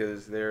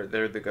because they're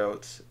the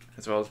goats,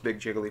 as well as Big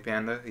Jiggly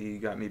Panda. He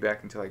got me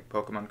back into like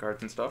Pokemon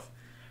cards and stuff.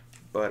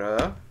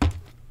 But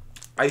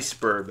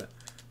Iceberg.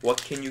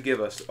 What can you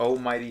give us,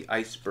 almighty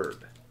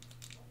Iceberg?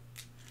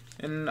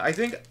 And I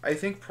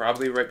think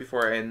probably right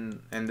before I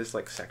end this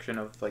like section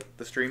of like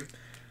the stream,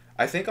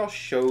 I think I'll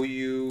show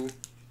you.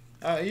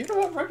 You know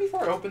what? Right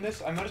before I open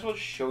this, I might as well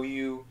show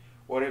you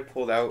what I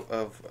pulled out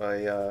of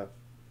a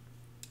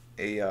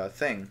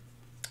thing.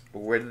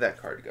 Where did that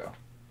card go?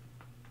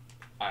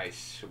 I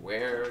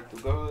swear to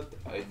God,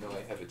 I know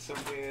I have it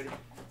somewhere.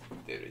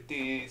 There it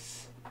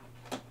is.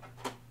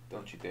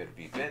 Don't you dare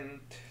be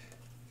bent.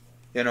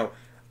 You know,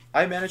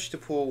 I managed to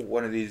pull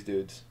one of these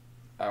dudes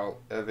out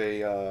of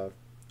a.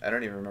 I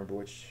don't even remember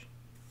which.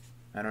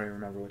 I don't even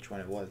remember which one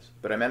it was,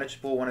 but I managed to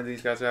pull one of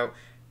these guys out,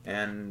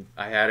 and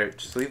I had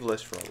it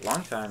sleeveless for a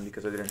long time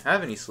because I didn't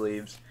have any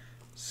sleeves.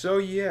 So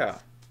yeah,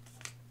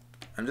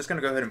 I'm just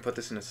gonna go ahead and put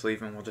this in a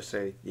sleeve, and we'll just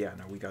say, yeah,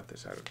 no, we got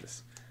this out of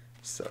this.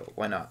 So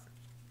why not?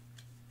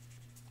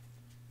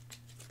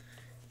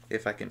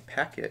 If I can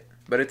pack it,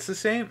 but it's the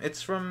same.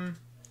 It's from.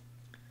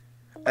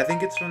 I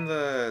think it's from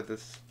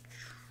the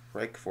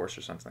Strike Force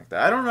or something like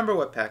that. I don't remember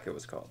what pack it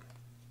was called.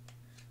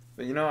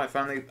 But you know, I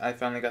finally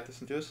got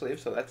this into a sleeve,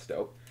 so that's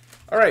dope.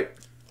 All right,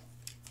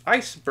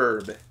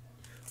 Iceberg.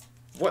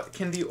 What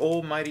can the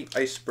almighty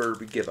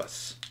Iceberg give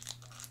us?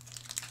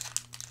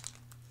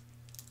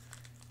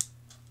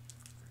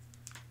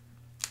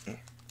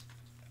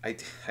 I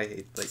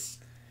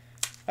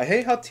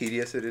hate how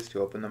tedious it is to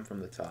open them from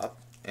the top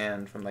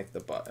and from like the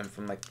butt and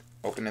from like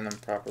opening them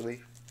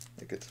properly.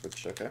 It gets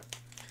switched, okay.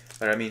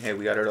 But I mean, hey,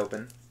 we got it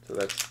open, so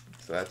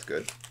that's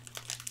good.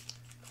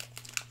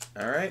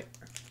 All right.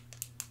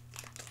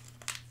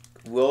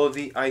 Will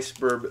the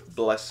Iceberg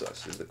bless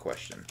us is the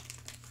question.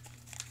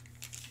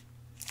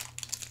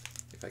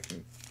 If I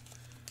can,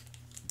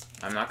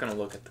 I'm not gonna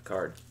look at the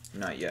card,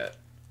 not yet.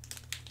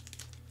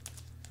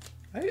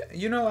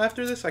 You know,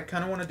 after this, I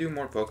kind of want to do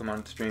more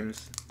Pokemon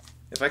streams.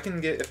 If I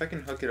can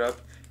hook it up,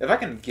 if I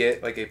can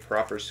get like a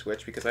proper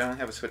Switch, because I only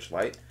have a Switch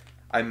Lite,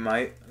 I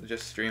might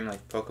just stream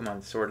like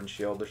Pokemon Sword and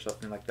Shield or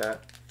something like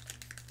that.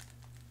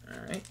 All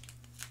right,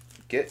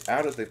 get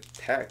out of the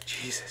pack,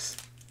 Jesus.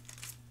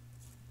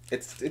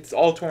 It's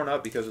all torn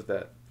up because of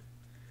that.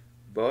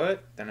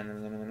 But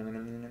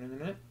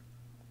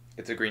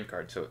it's a green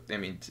card, so it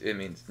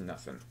means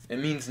nothing. It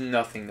means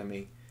nothing to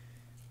me.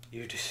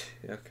 You just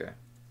okay.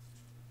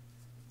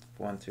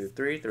 1, 2,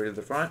 3. 3 to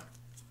the front.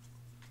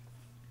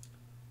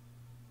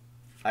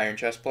 Iron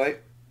chest plate.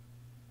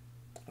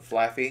 A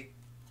Flaffy.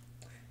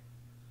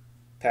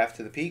 Path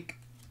to the Peak.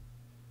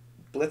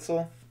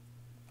 Blitzel.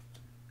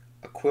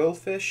 A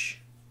Quillfish.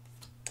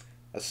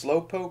 A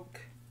Slowpoke.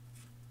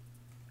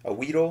 A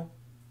Weedle.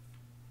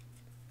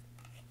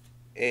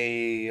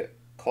 A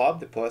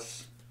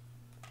Clobdipus.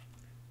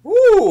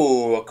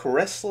 Ooh, a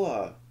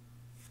Coressla.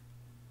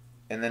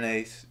 And then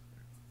a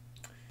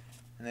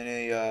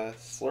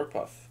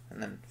Slurpuff.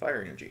 And then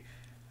Fire Energy.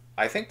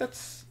 I think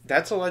that's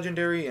a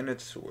legendary, and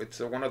it's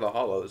one of the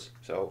hollows.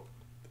 So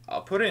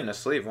I'll put it in a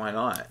sleeve. Why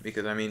not?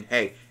 Because I mean,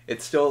 hey,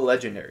 it's still a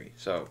legendary.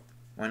 So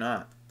why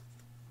not?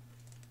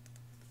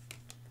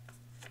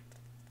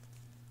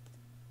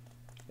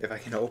 If I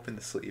can open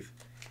the sleeve.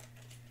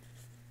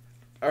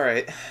 All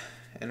right,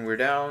 and we're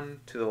down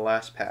to the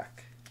last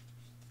pack.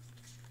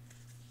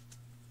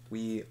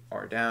 We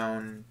are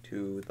down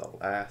to the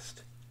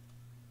last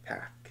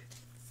pack.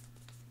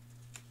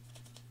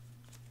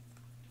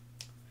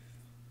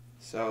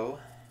 So,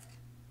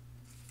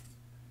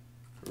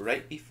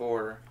 right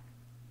before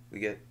we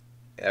get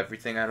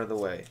everything out of the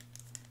way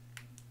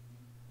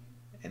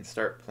and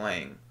start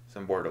playing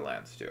some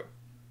Borderlands 2.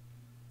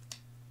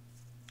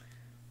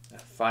 The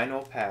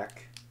final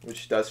pack,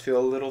 which does feel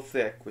a little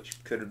thick,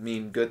 which could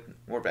mean good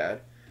or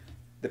bad,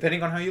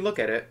 depending on how you look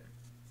at it.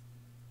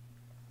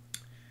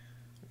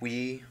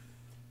 We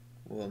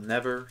will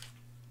never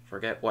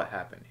forget what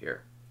happened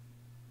here.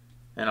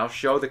 And I'll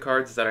show the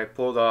cards that I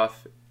pulled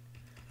off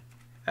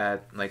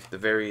at like the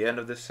very end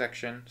of this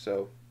section,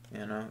 so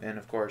you know, and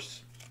of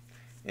course,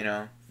 you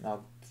know,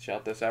 I'll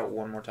shout this out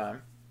one more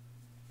time.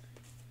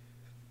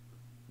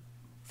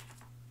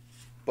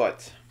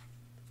 But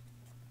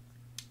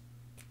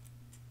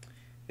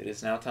it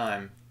is now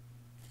time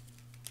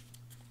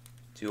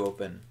to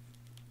open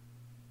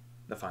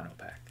the final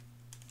pack.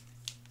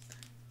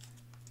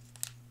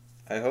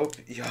 I hope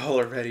y'all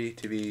are ready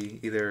to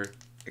be either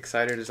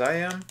excited as I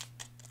am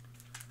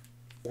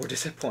or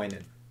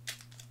disappointed.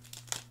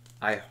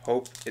 I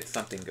hope it's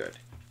something good.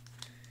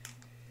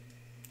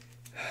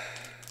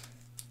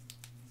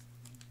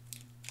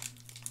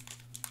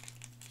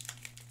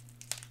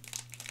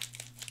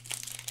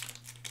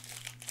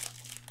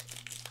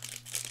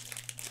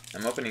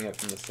 I'm opening it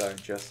from the side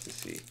just to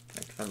see.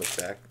 Like from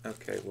the back.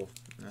 Okay, well,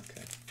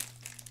 okay.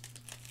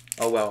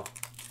 Oh well.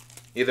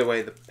 Either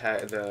way, the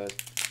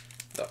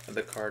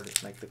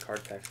card, like the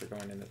card packs are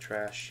going in the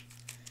trash.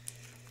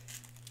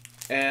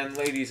 And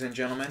ladies and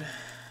gentlemen,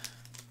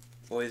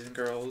 boys and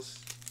girls,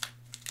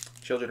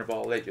 children of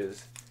all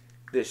ages,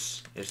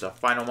 this is the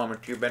final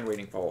moment you've been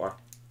waiting for.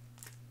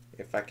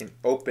 If I can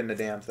open the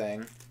damn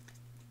thing.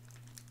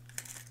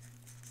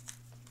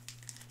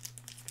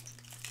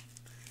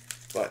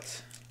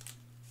 But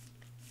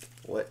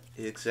what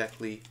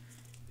exactly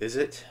is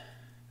it?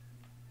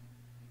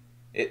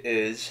 It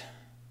is...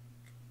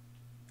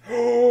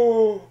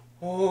 Oh,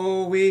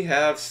 we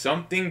have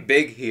something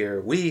big here.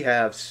 We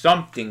have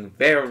something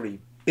very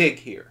big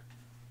here.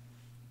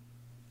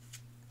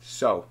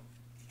 So,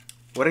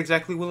 what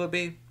exactly will it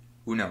be?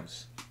 Who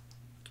knows?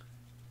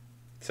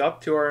 It's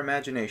up to our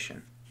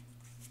imagination.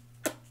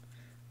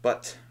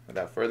 But,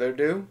 without further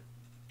ado,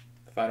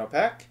 the final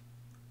pack.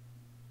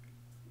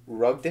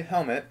 Rugged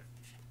Helmet.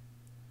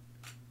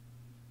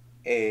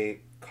 a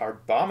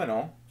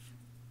Carbomino,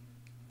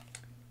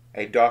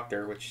 a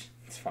Doctor, which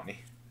is funny,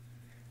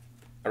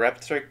 a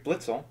Rapid Strike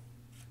Blitzel,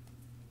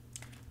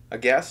 a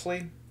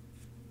Ghastly,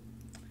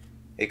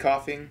 a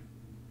Coughing,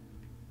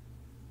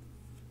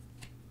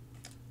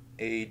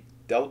 a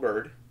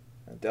Delibird,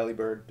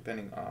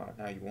 depending on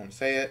how you want to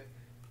say it,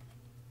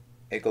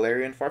 a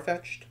Galarian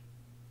Farfetch'd,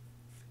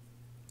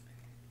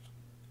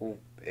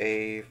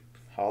 a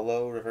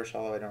Hollow, Reverse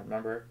Hollow, I don't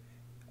remember,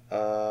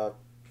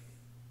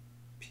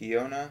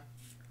 Peona,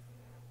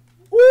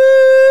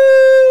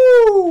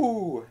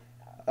 woo!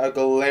 A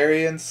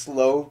Galarian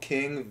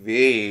Slowking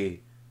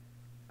V.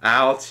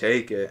 I'll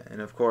take it.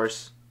 And of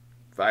course,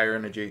 Fire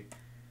Energy.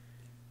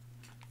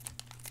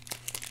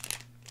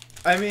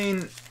 I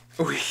mean,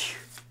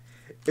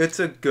 it's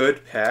a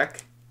good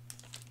pack.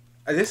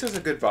 This is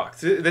a good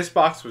box. This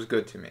box was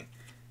good to me.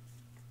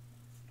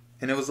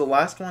 And it was the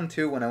last one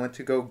too when I went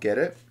to go get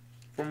it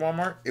from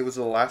Walmart. It was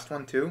the last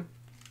one too.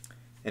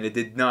 And it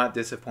did not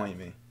disappoint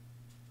me.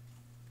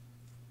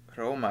 But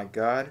oh my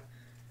god.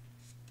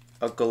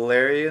 A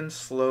Galarian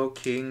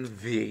Slowking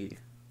V.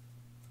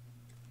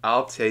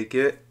 I'll take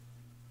it.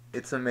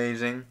 It's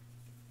amazing.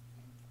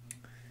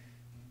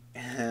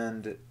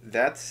 And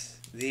that's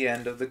the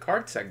end of the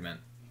card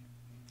segment.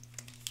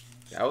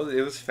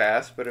 It was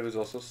fast, but it was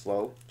also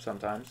slow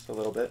sometimes, a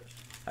little bit,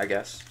 I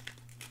guess.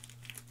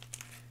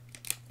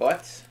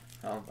 But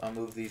I'll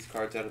move these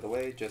cards out of the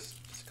way just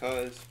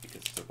because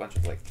it's a bunch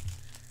of like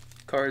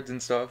cards and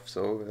stuff.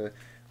 So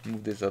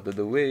move this out of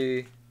the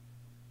way.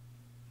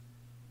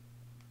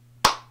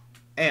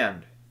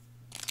 And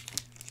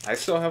I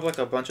still have like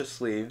a bunch of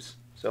sleeves,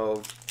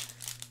 so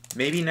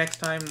maybe next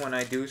time when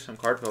I do some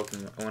card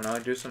Pokemon, when I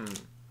do some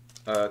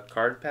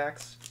card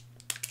packs,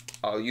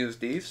 I'll use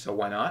these, so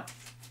why not?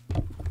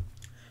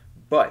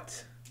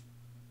 But,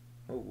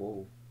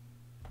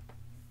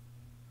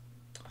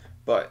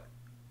 but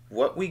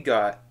what we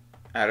got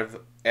out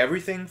of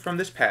everything from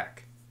this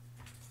pack,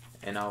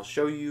 and I'll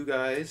show you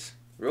guys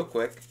real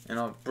quick,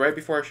 and right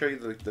before I show you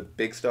the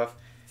big stuff,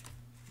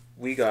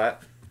 we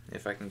got,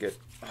 if I can get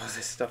all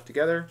this stuff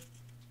together,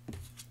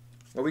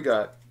 what we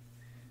got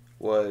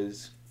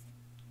was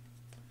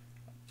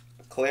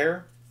a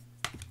Claire,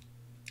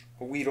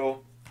 a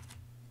Weedle,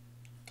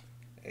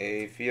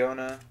 a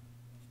Fiona,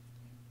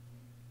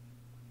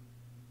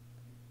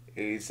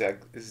 a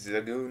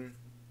Zangoose,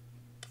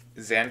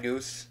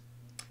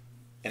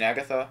 an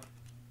Agatha,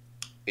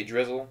 a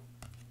Drizzle,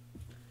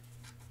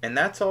 and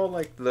that's all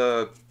like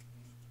the,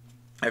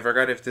 I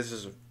forgot if this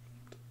is,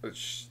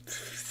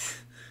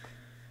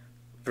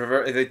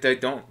 I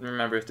don't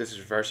remember if this is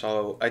reverse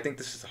hollow. I think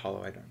this is a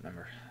hollow. I don't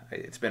remember.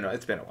 It's been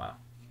a while.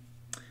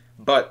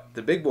 But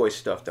the big boy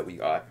stuff that we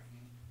got: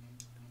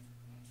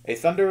 a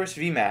Thundurus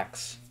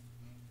VMAX,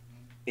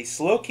 a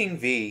Slowking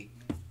V,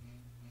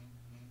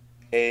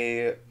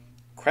 a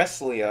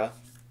Cresselia,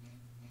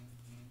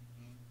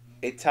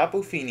 a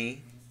Tapu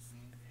Fini,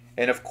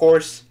 and of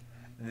course,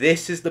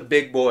 this is the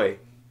big boy.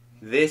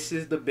 This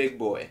is the big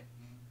boy.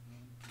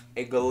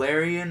 A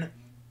Galarian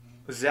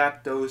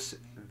Zapdos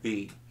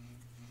V.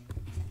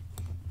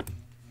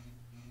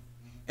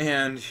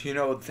 And, you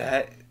know,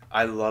 that,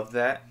 I love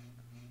that.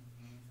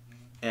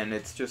 And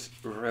it's just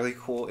really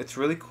cool. It's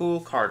really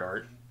cool card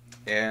art.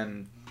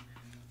 And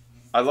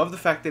I love the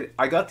fact that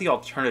I got the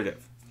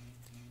alternative.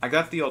 I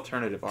got the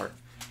alternative art.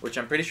 Which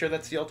I'm pretty sure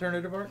that's the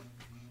alternative art.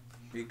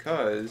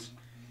 Because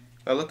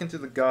if I look into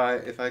the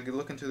guide, if I could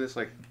look into this,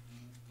 like,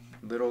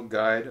 little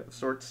guide of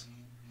sorts.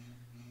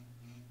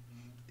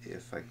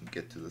 If I can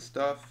get to the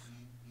stuff.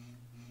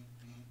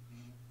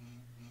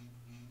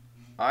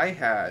 I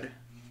had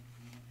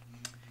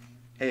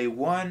a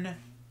 1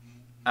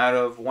 out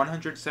of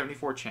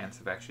 174 chance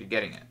of actually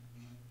getting it.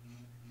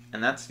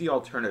 And that's the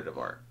alternative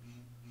art.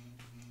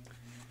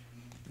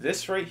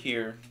 This right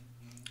here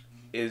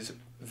is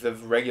the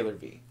regular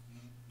V.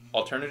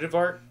 Alternative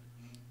art,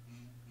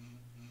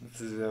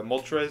 the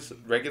Moltres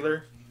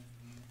regular.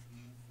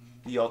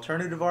 The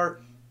alternative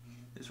art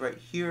is right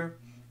here.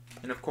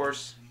 And of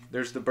course,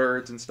 there's the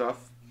birds and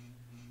stuff.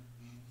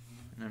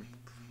 And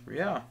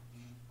yeah.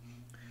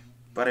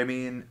 But I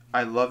mean,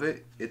 I love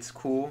it. It's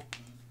cool.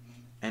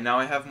 And now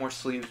I have more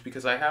sleeves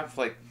because I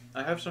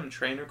have some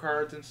trainer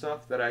cards and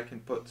stuff that I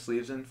can put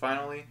sleeves in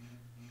finally.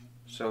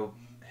 So,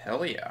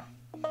 hell yeah.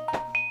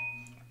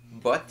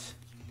 But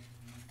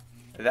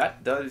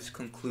that does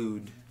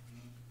conclude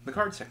the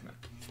card segment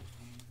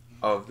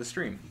of the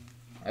stream.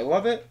 I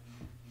love it.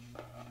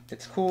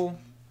 It's cool.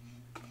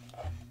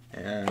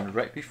 And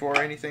right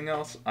before anything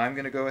else, I'm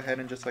going to go ahead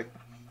and just like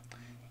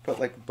put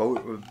like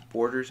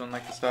borders on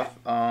like the stuff.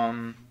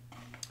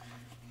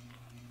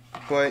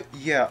 But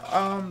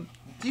yeah,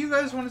 do you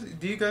guys want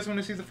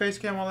to see the face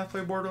cam while I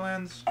play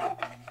Borderlands?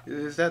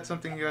 Is that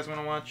something you guys want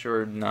to watch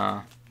or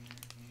nah?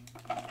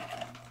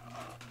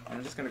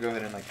 I'm just gonna go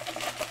ahead and like,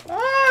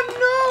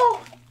 no!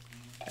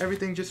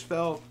 Everything just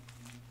fell.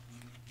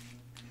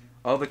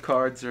 All the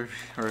cards are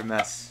a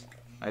mess.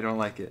 I don't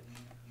like it.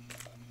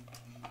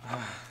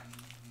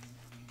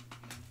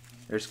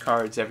 There's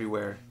cards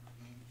everywhere.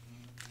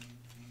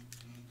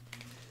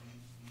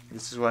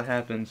 This is what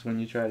happens when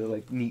you try to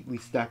like neatly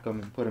stack them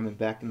and put them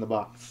back in the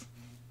box.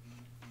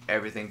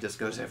 Everything just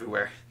goes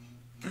everywhere.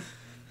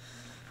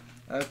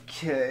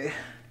 Okay.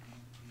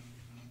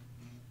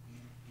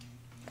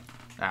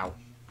 Ow.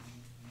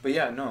 But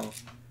yeah, no.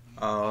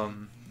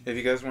 If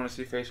you guys want to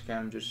see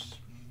Facecam, just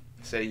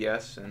say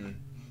yes, and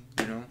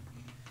you know,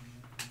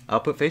 I'll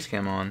put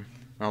Facecam on.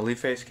 I'll leave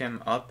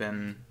Facecam up,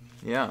 and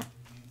yeah.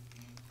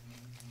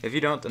 If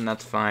you don't, then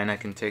that's fine. I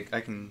can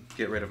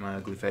get rid of my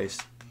ugly face.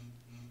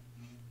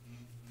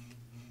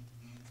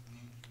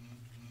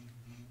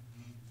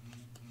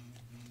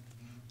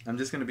 I'm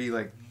just gonna be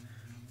like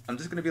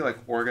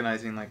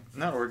organizing, like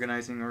not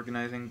organizing,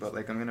 but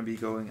like I'm gonna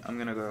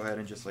go ahead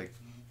and just like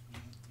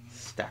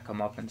stack them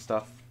up and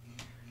stuff.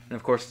 And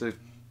of course the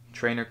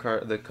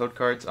code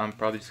cards, I'm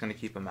probably just gonna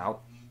keep them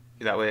out.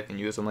 That way I can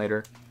use them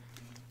later.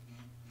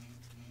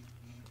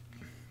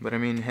 But I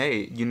mean,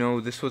 hey, you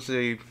know, this was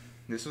a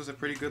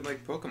pretty good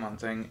like Pokemon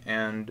thing,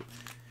 and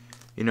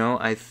you know,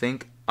 I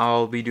think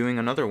I'll be doing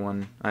another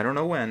one. I don't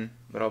know when,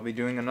 but I'll be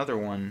doing another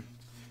one.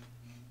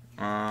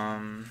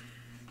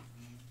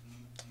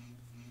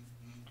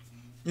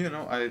 You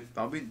know,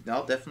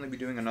 I'll definitely be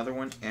doing another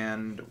one,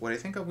 and what I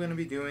think I'm gonna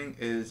be doing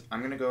is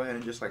I'm gonna go ahead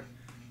and just like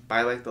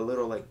buy like the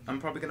little like I'm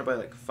probably gonna buy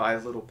like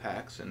 5 little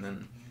packs, and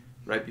then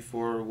right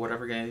before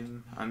whatever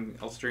game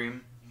I'll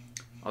stream,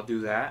 I'll do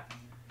that,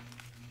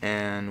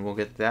 and we'll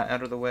get that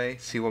out of the way.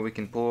 See what we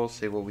can pull,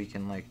 see what we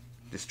can like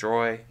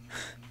destroy.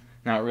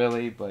 Not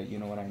really, but you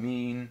know what I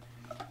mean.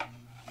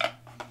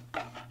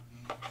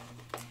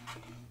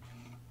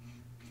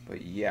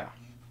 But yeah.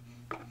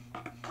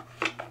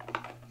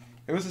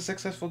 It was a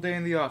successful day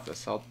in the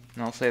office,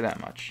 I'll say that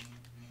much.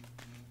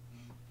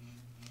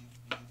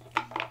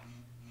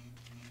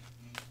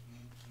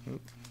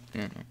 Oop,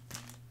 yeah, no.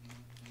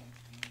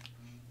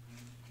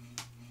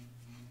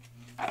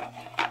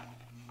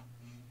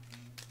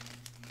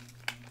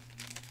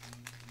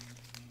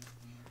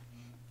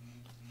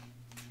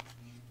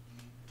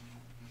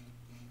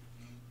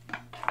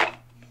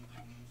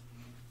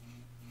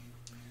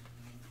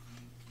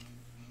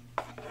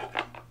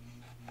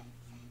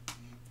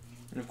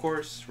 And of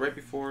course, right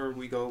before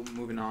we go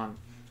moving on,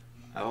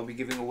 I'll be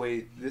giving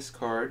away this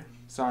card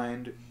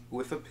signed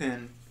with a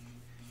pin,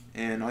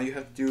 and all you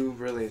have to do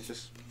really is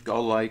just go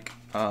like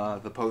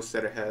the post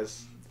that it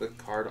has the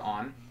card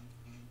on.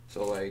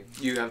 So like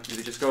you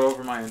just go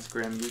over my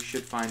Instagram, you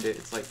should find it.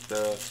 It's like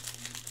the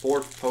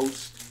 4th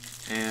post,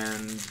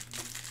 and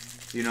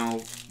you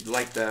know,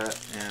 like that,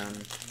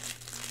 and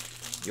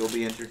you'll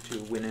be entered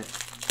to win it.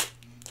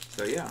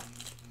 So yeah.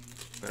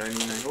 But I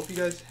mean, I hope you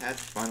guys had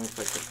fun with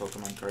like the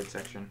Pokemon card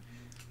section.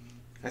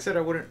 I said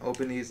I wouldn't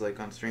open these like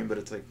on stream, but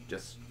it's like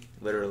just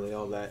literally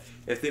all that.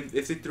 If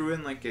they threw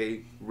in like a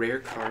rare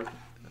card,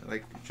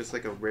 like just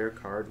like a rare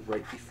card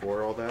right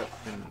before all that,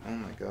 then oh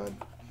my god,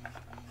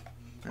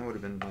 that would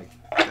have been like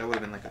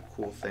a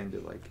cool thing to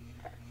like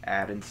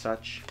add and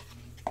such.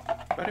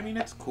 But I mean,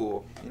 it's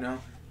cool, you know.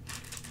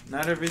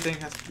 Not everything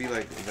has to be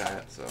like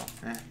that, so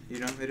you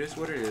know, it is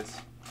what it is.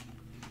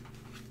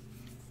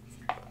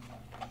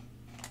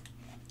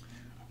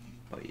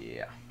 Oh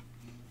yeah.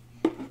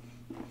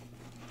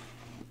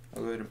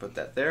 I'll go ahead and put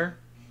that there.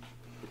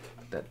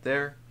 Put that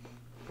there.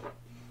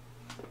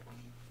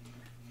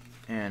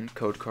 And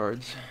code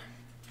cards.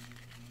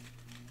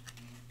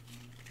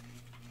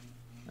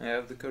 I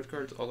have the code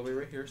cards all the way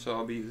right here, so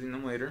I'll be using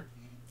them later.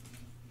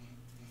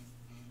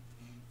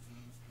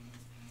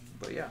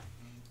 But yeah.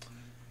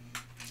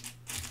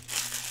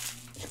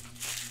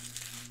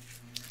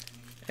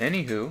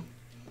 Anywho,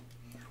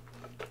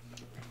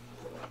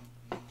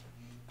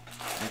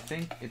 I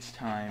think it's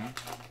time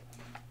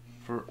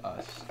for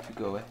us to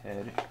go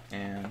ahead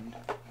and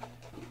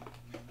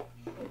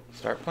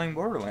start playing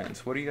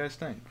Borderlands. What do you guys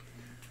think?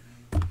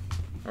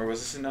 Or was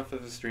this enough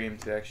of a stream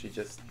to actually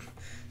just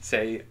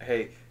say,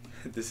 hey,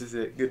 this is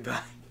it,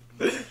 goodbye?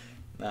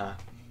 Nah.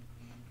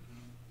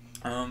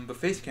 But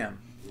Facecam,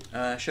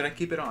 should I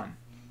keep it on?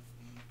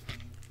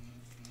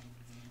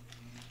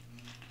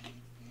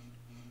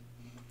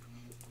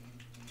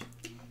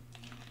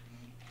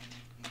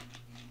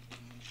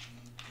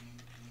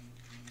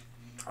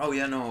 Oh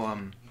yeah, no,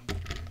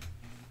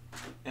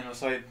 you know,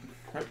 so right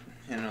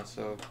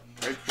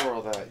before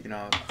all that, you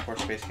know, of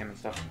course, Facecam and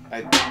stuff,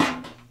 I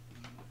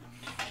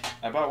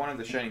bought one of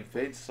the Shining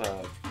Fates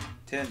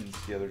tins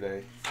the other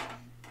day,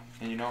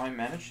 and you know, I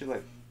managed to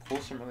like pull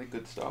some really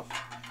good stuff.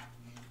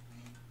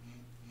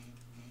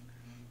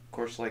 Of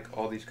course, like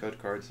all these code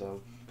cards,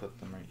 I'll put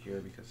them right here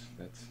because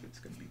it's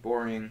gonna be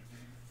boring.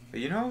 But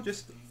you know,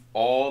 just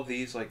all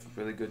these like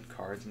really good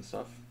cards and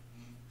stuff.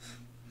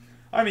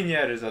 I mean,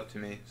 yeah, it is up to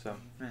me, so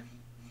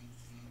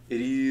it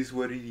is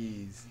what it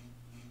is.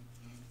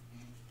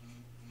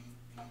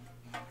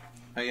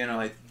 You know,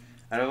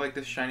 I don't like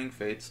the Shining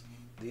Fates.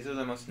 These are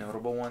the most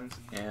notable ones,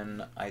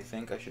 and I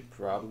think I should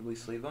probably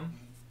sleeve them.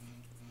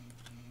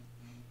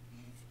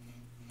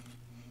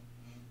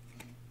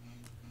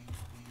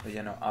 But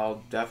you know,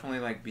 I'll definitely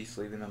like be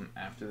sleeving them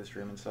after the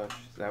stream and such.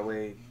 So that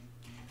way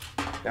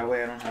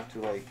I don't have to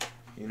like,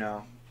 you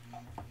know,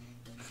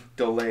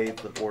 delay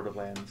the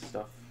Borderlands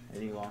stuff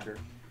any longer.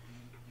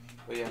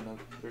 But yeah, no,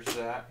 there's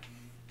that.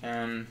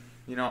 And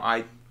you know,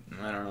 I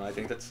don't know. I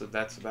think that's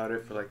about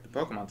it for like the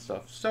Pokemon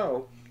stuff.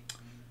 So,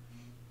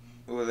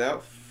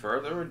 without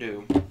further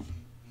ado,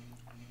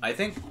 I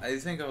think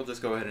I'll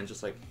just go ahead and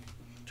just like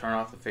turn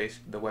off the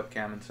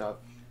webcam and stuff.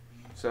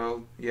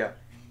 So yeah,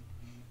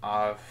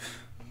 I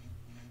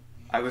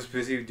was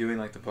busy doing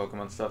like the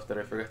Pokemon stuff that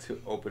I forgot to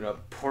open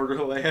up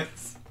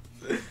Borderlands.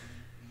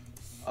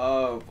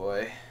 Oh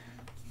boy.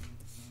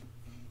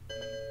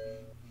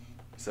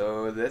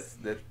 So this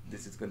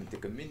is gonna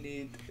take a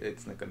minute.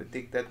 It's not gonna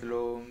take that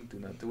long. Do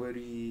not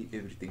worry.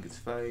 Everything is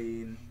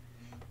fine.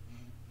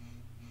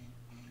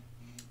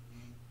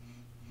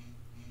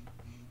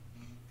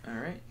 All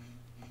right.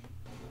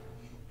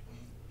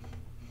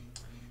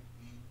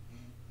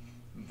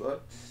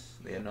 But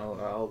you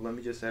know, let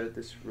me just edit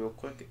this real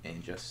quick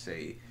and just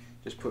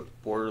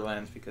put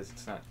Borderlands because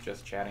it's not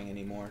just chatting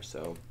anymore.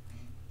 So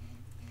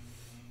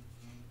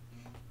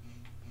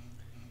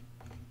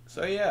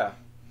yeah.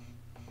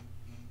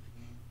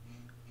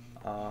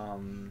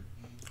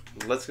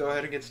 Let's go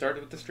ahead and get started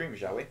with the stream,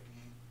 shall we?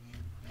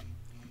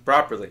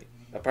 Properly,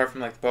 apart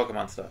from like the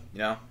Pokemon stuff, you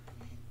know.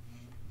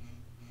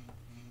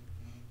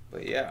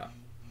 But yeah,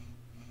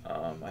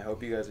 I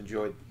hope you guys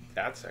enjoyed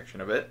that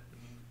section of it,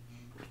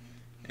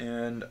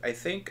 and I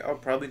think I'll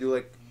probably do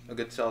like a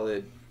good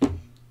solid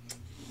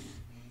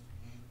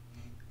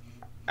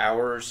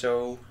hour or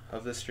so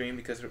of the stream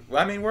because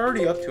I mean we're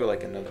already up to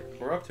like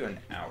we're up to an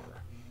hour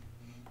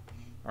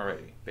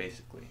already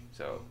basically.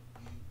 So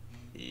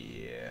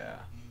yeah.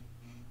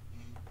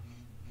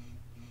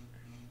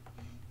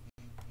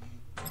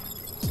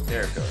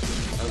 There it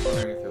goes. I was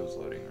wondering if it was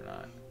loading or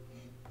not.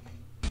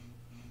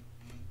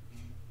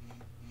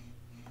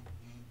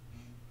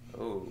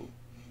 Oh.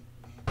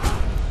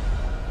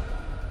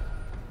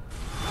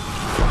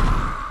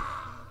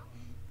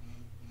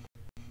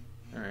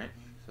 Alright,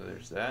 so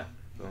there's that.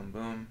 Boom,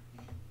 boom.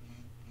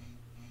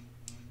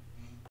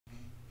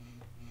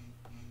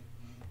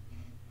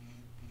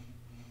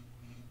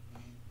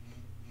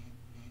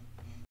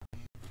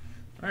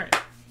 Alright.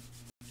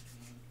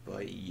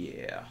 But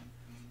yeah.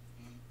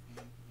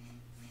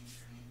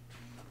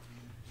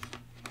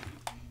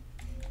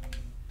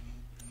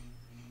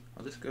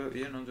 I'll just go,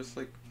 you know, just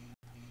like,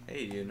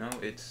 hey, you know,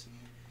 it's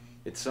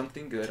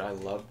something good. I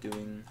love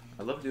doing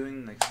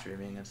like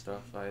streaming and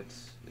stuff.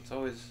 It's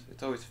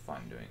always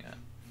fun doing it.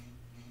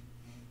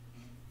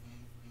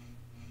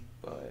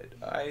 But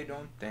I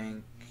don't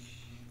think.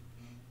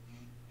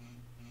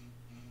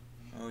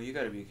 Oh, you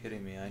gotta be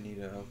kidding me!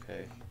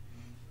 Okay.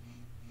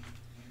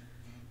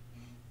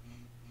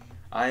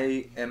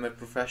 I am a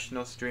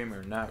professional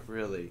streamer, not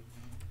really.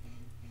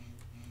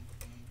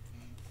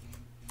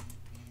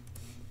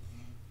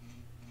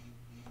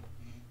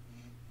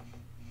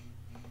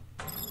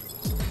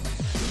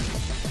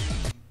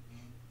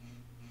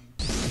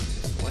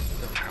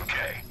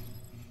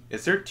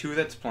 Is there two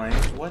that's playing?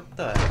 What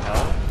the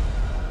hell?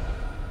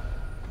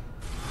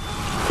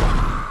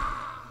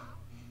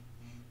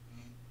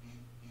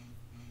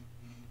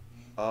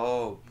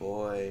 Oh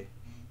boy.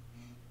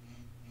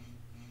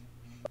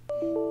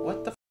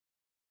 What the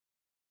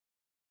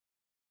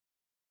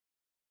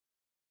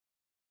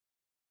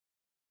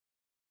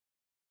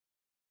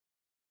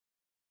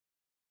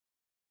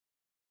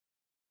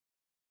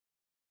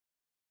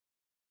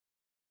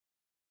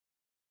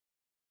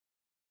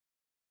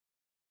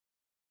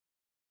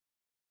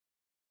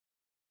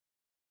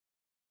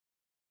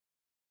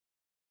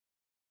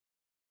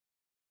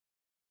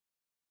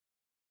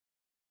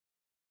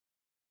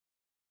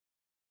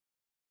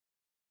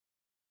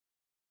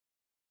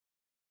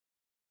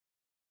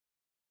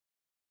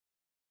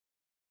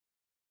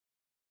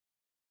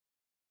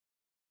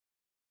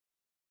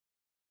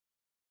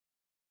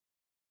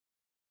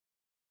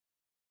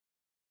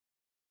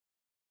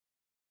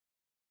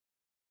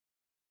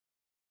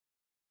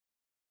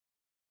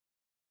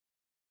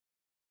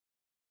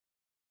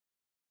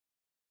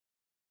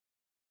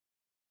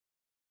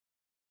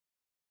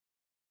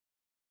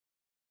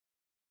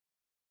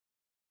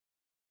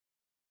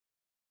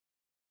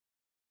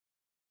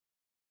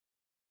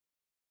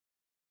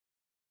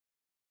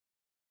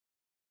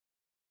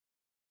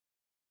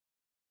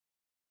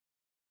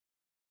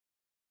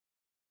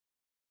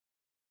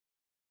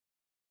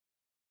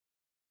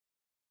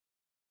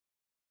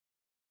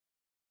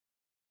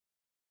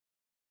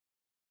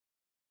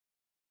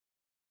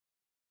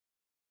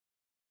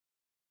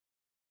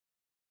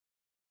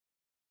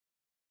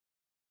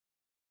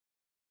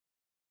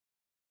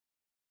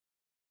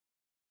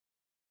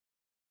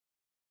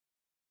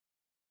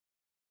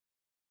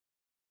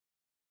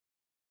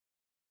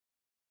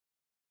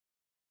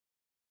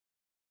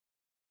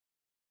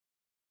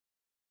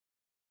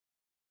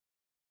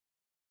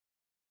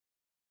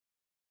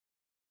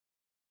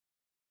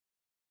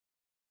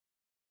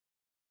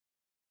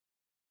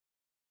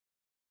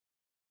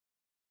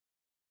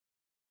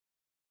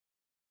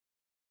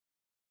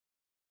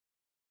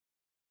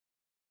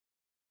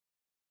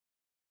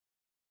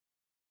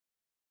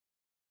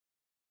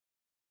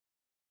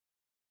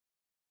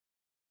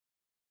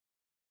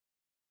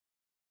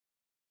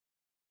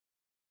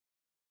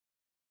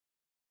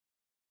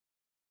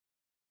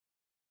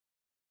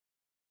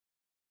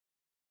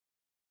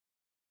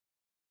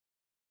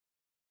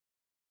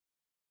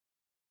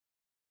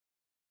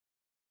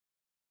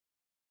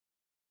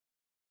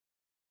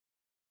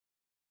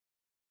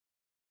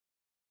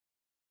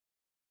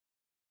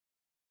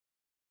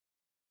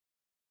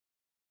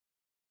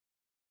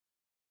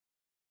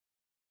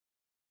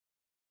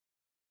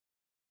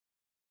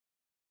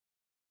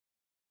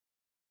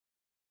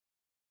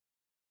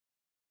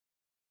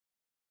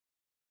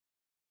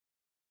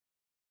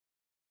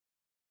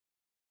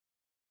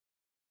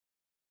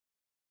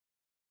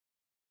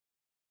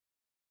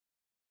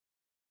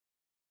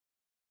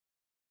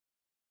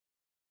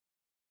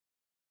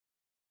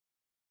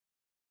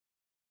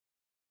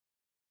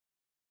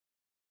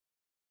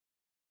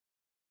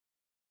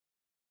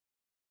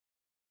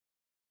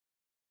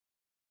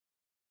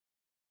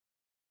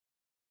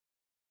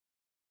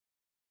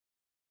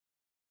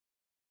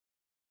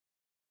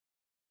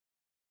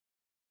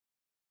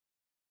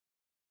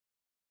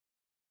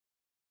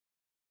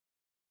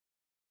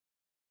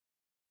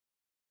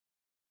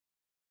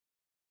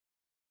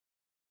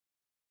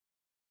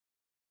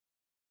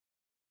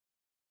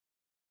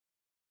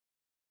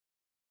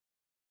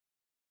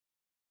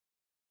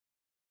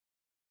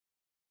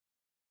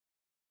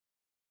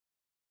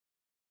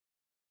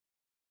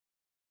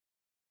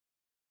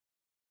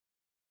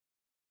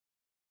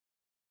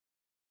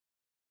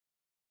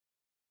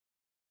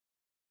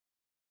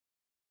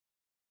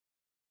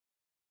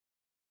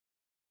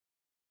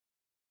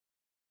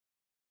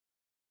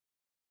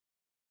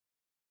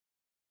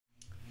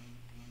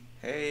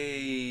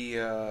Hey,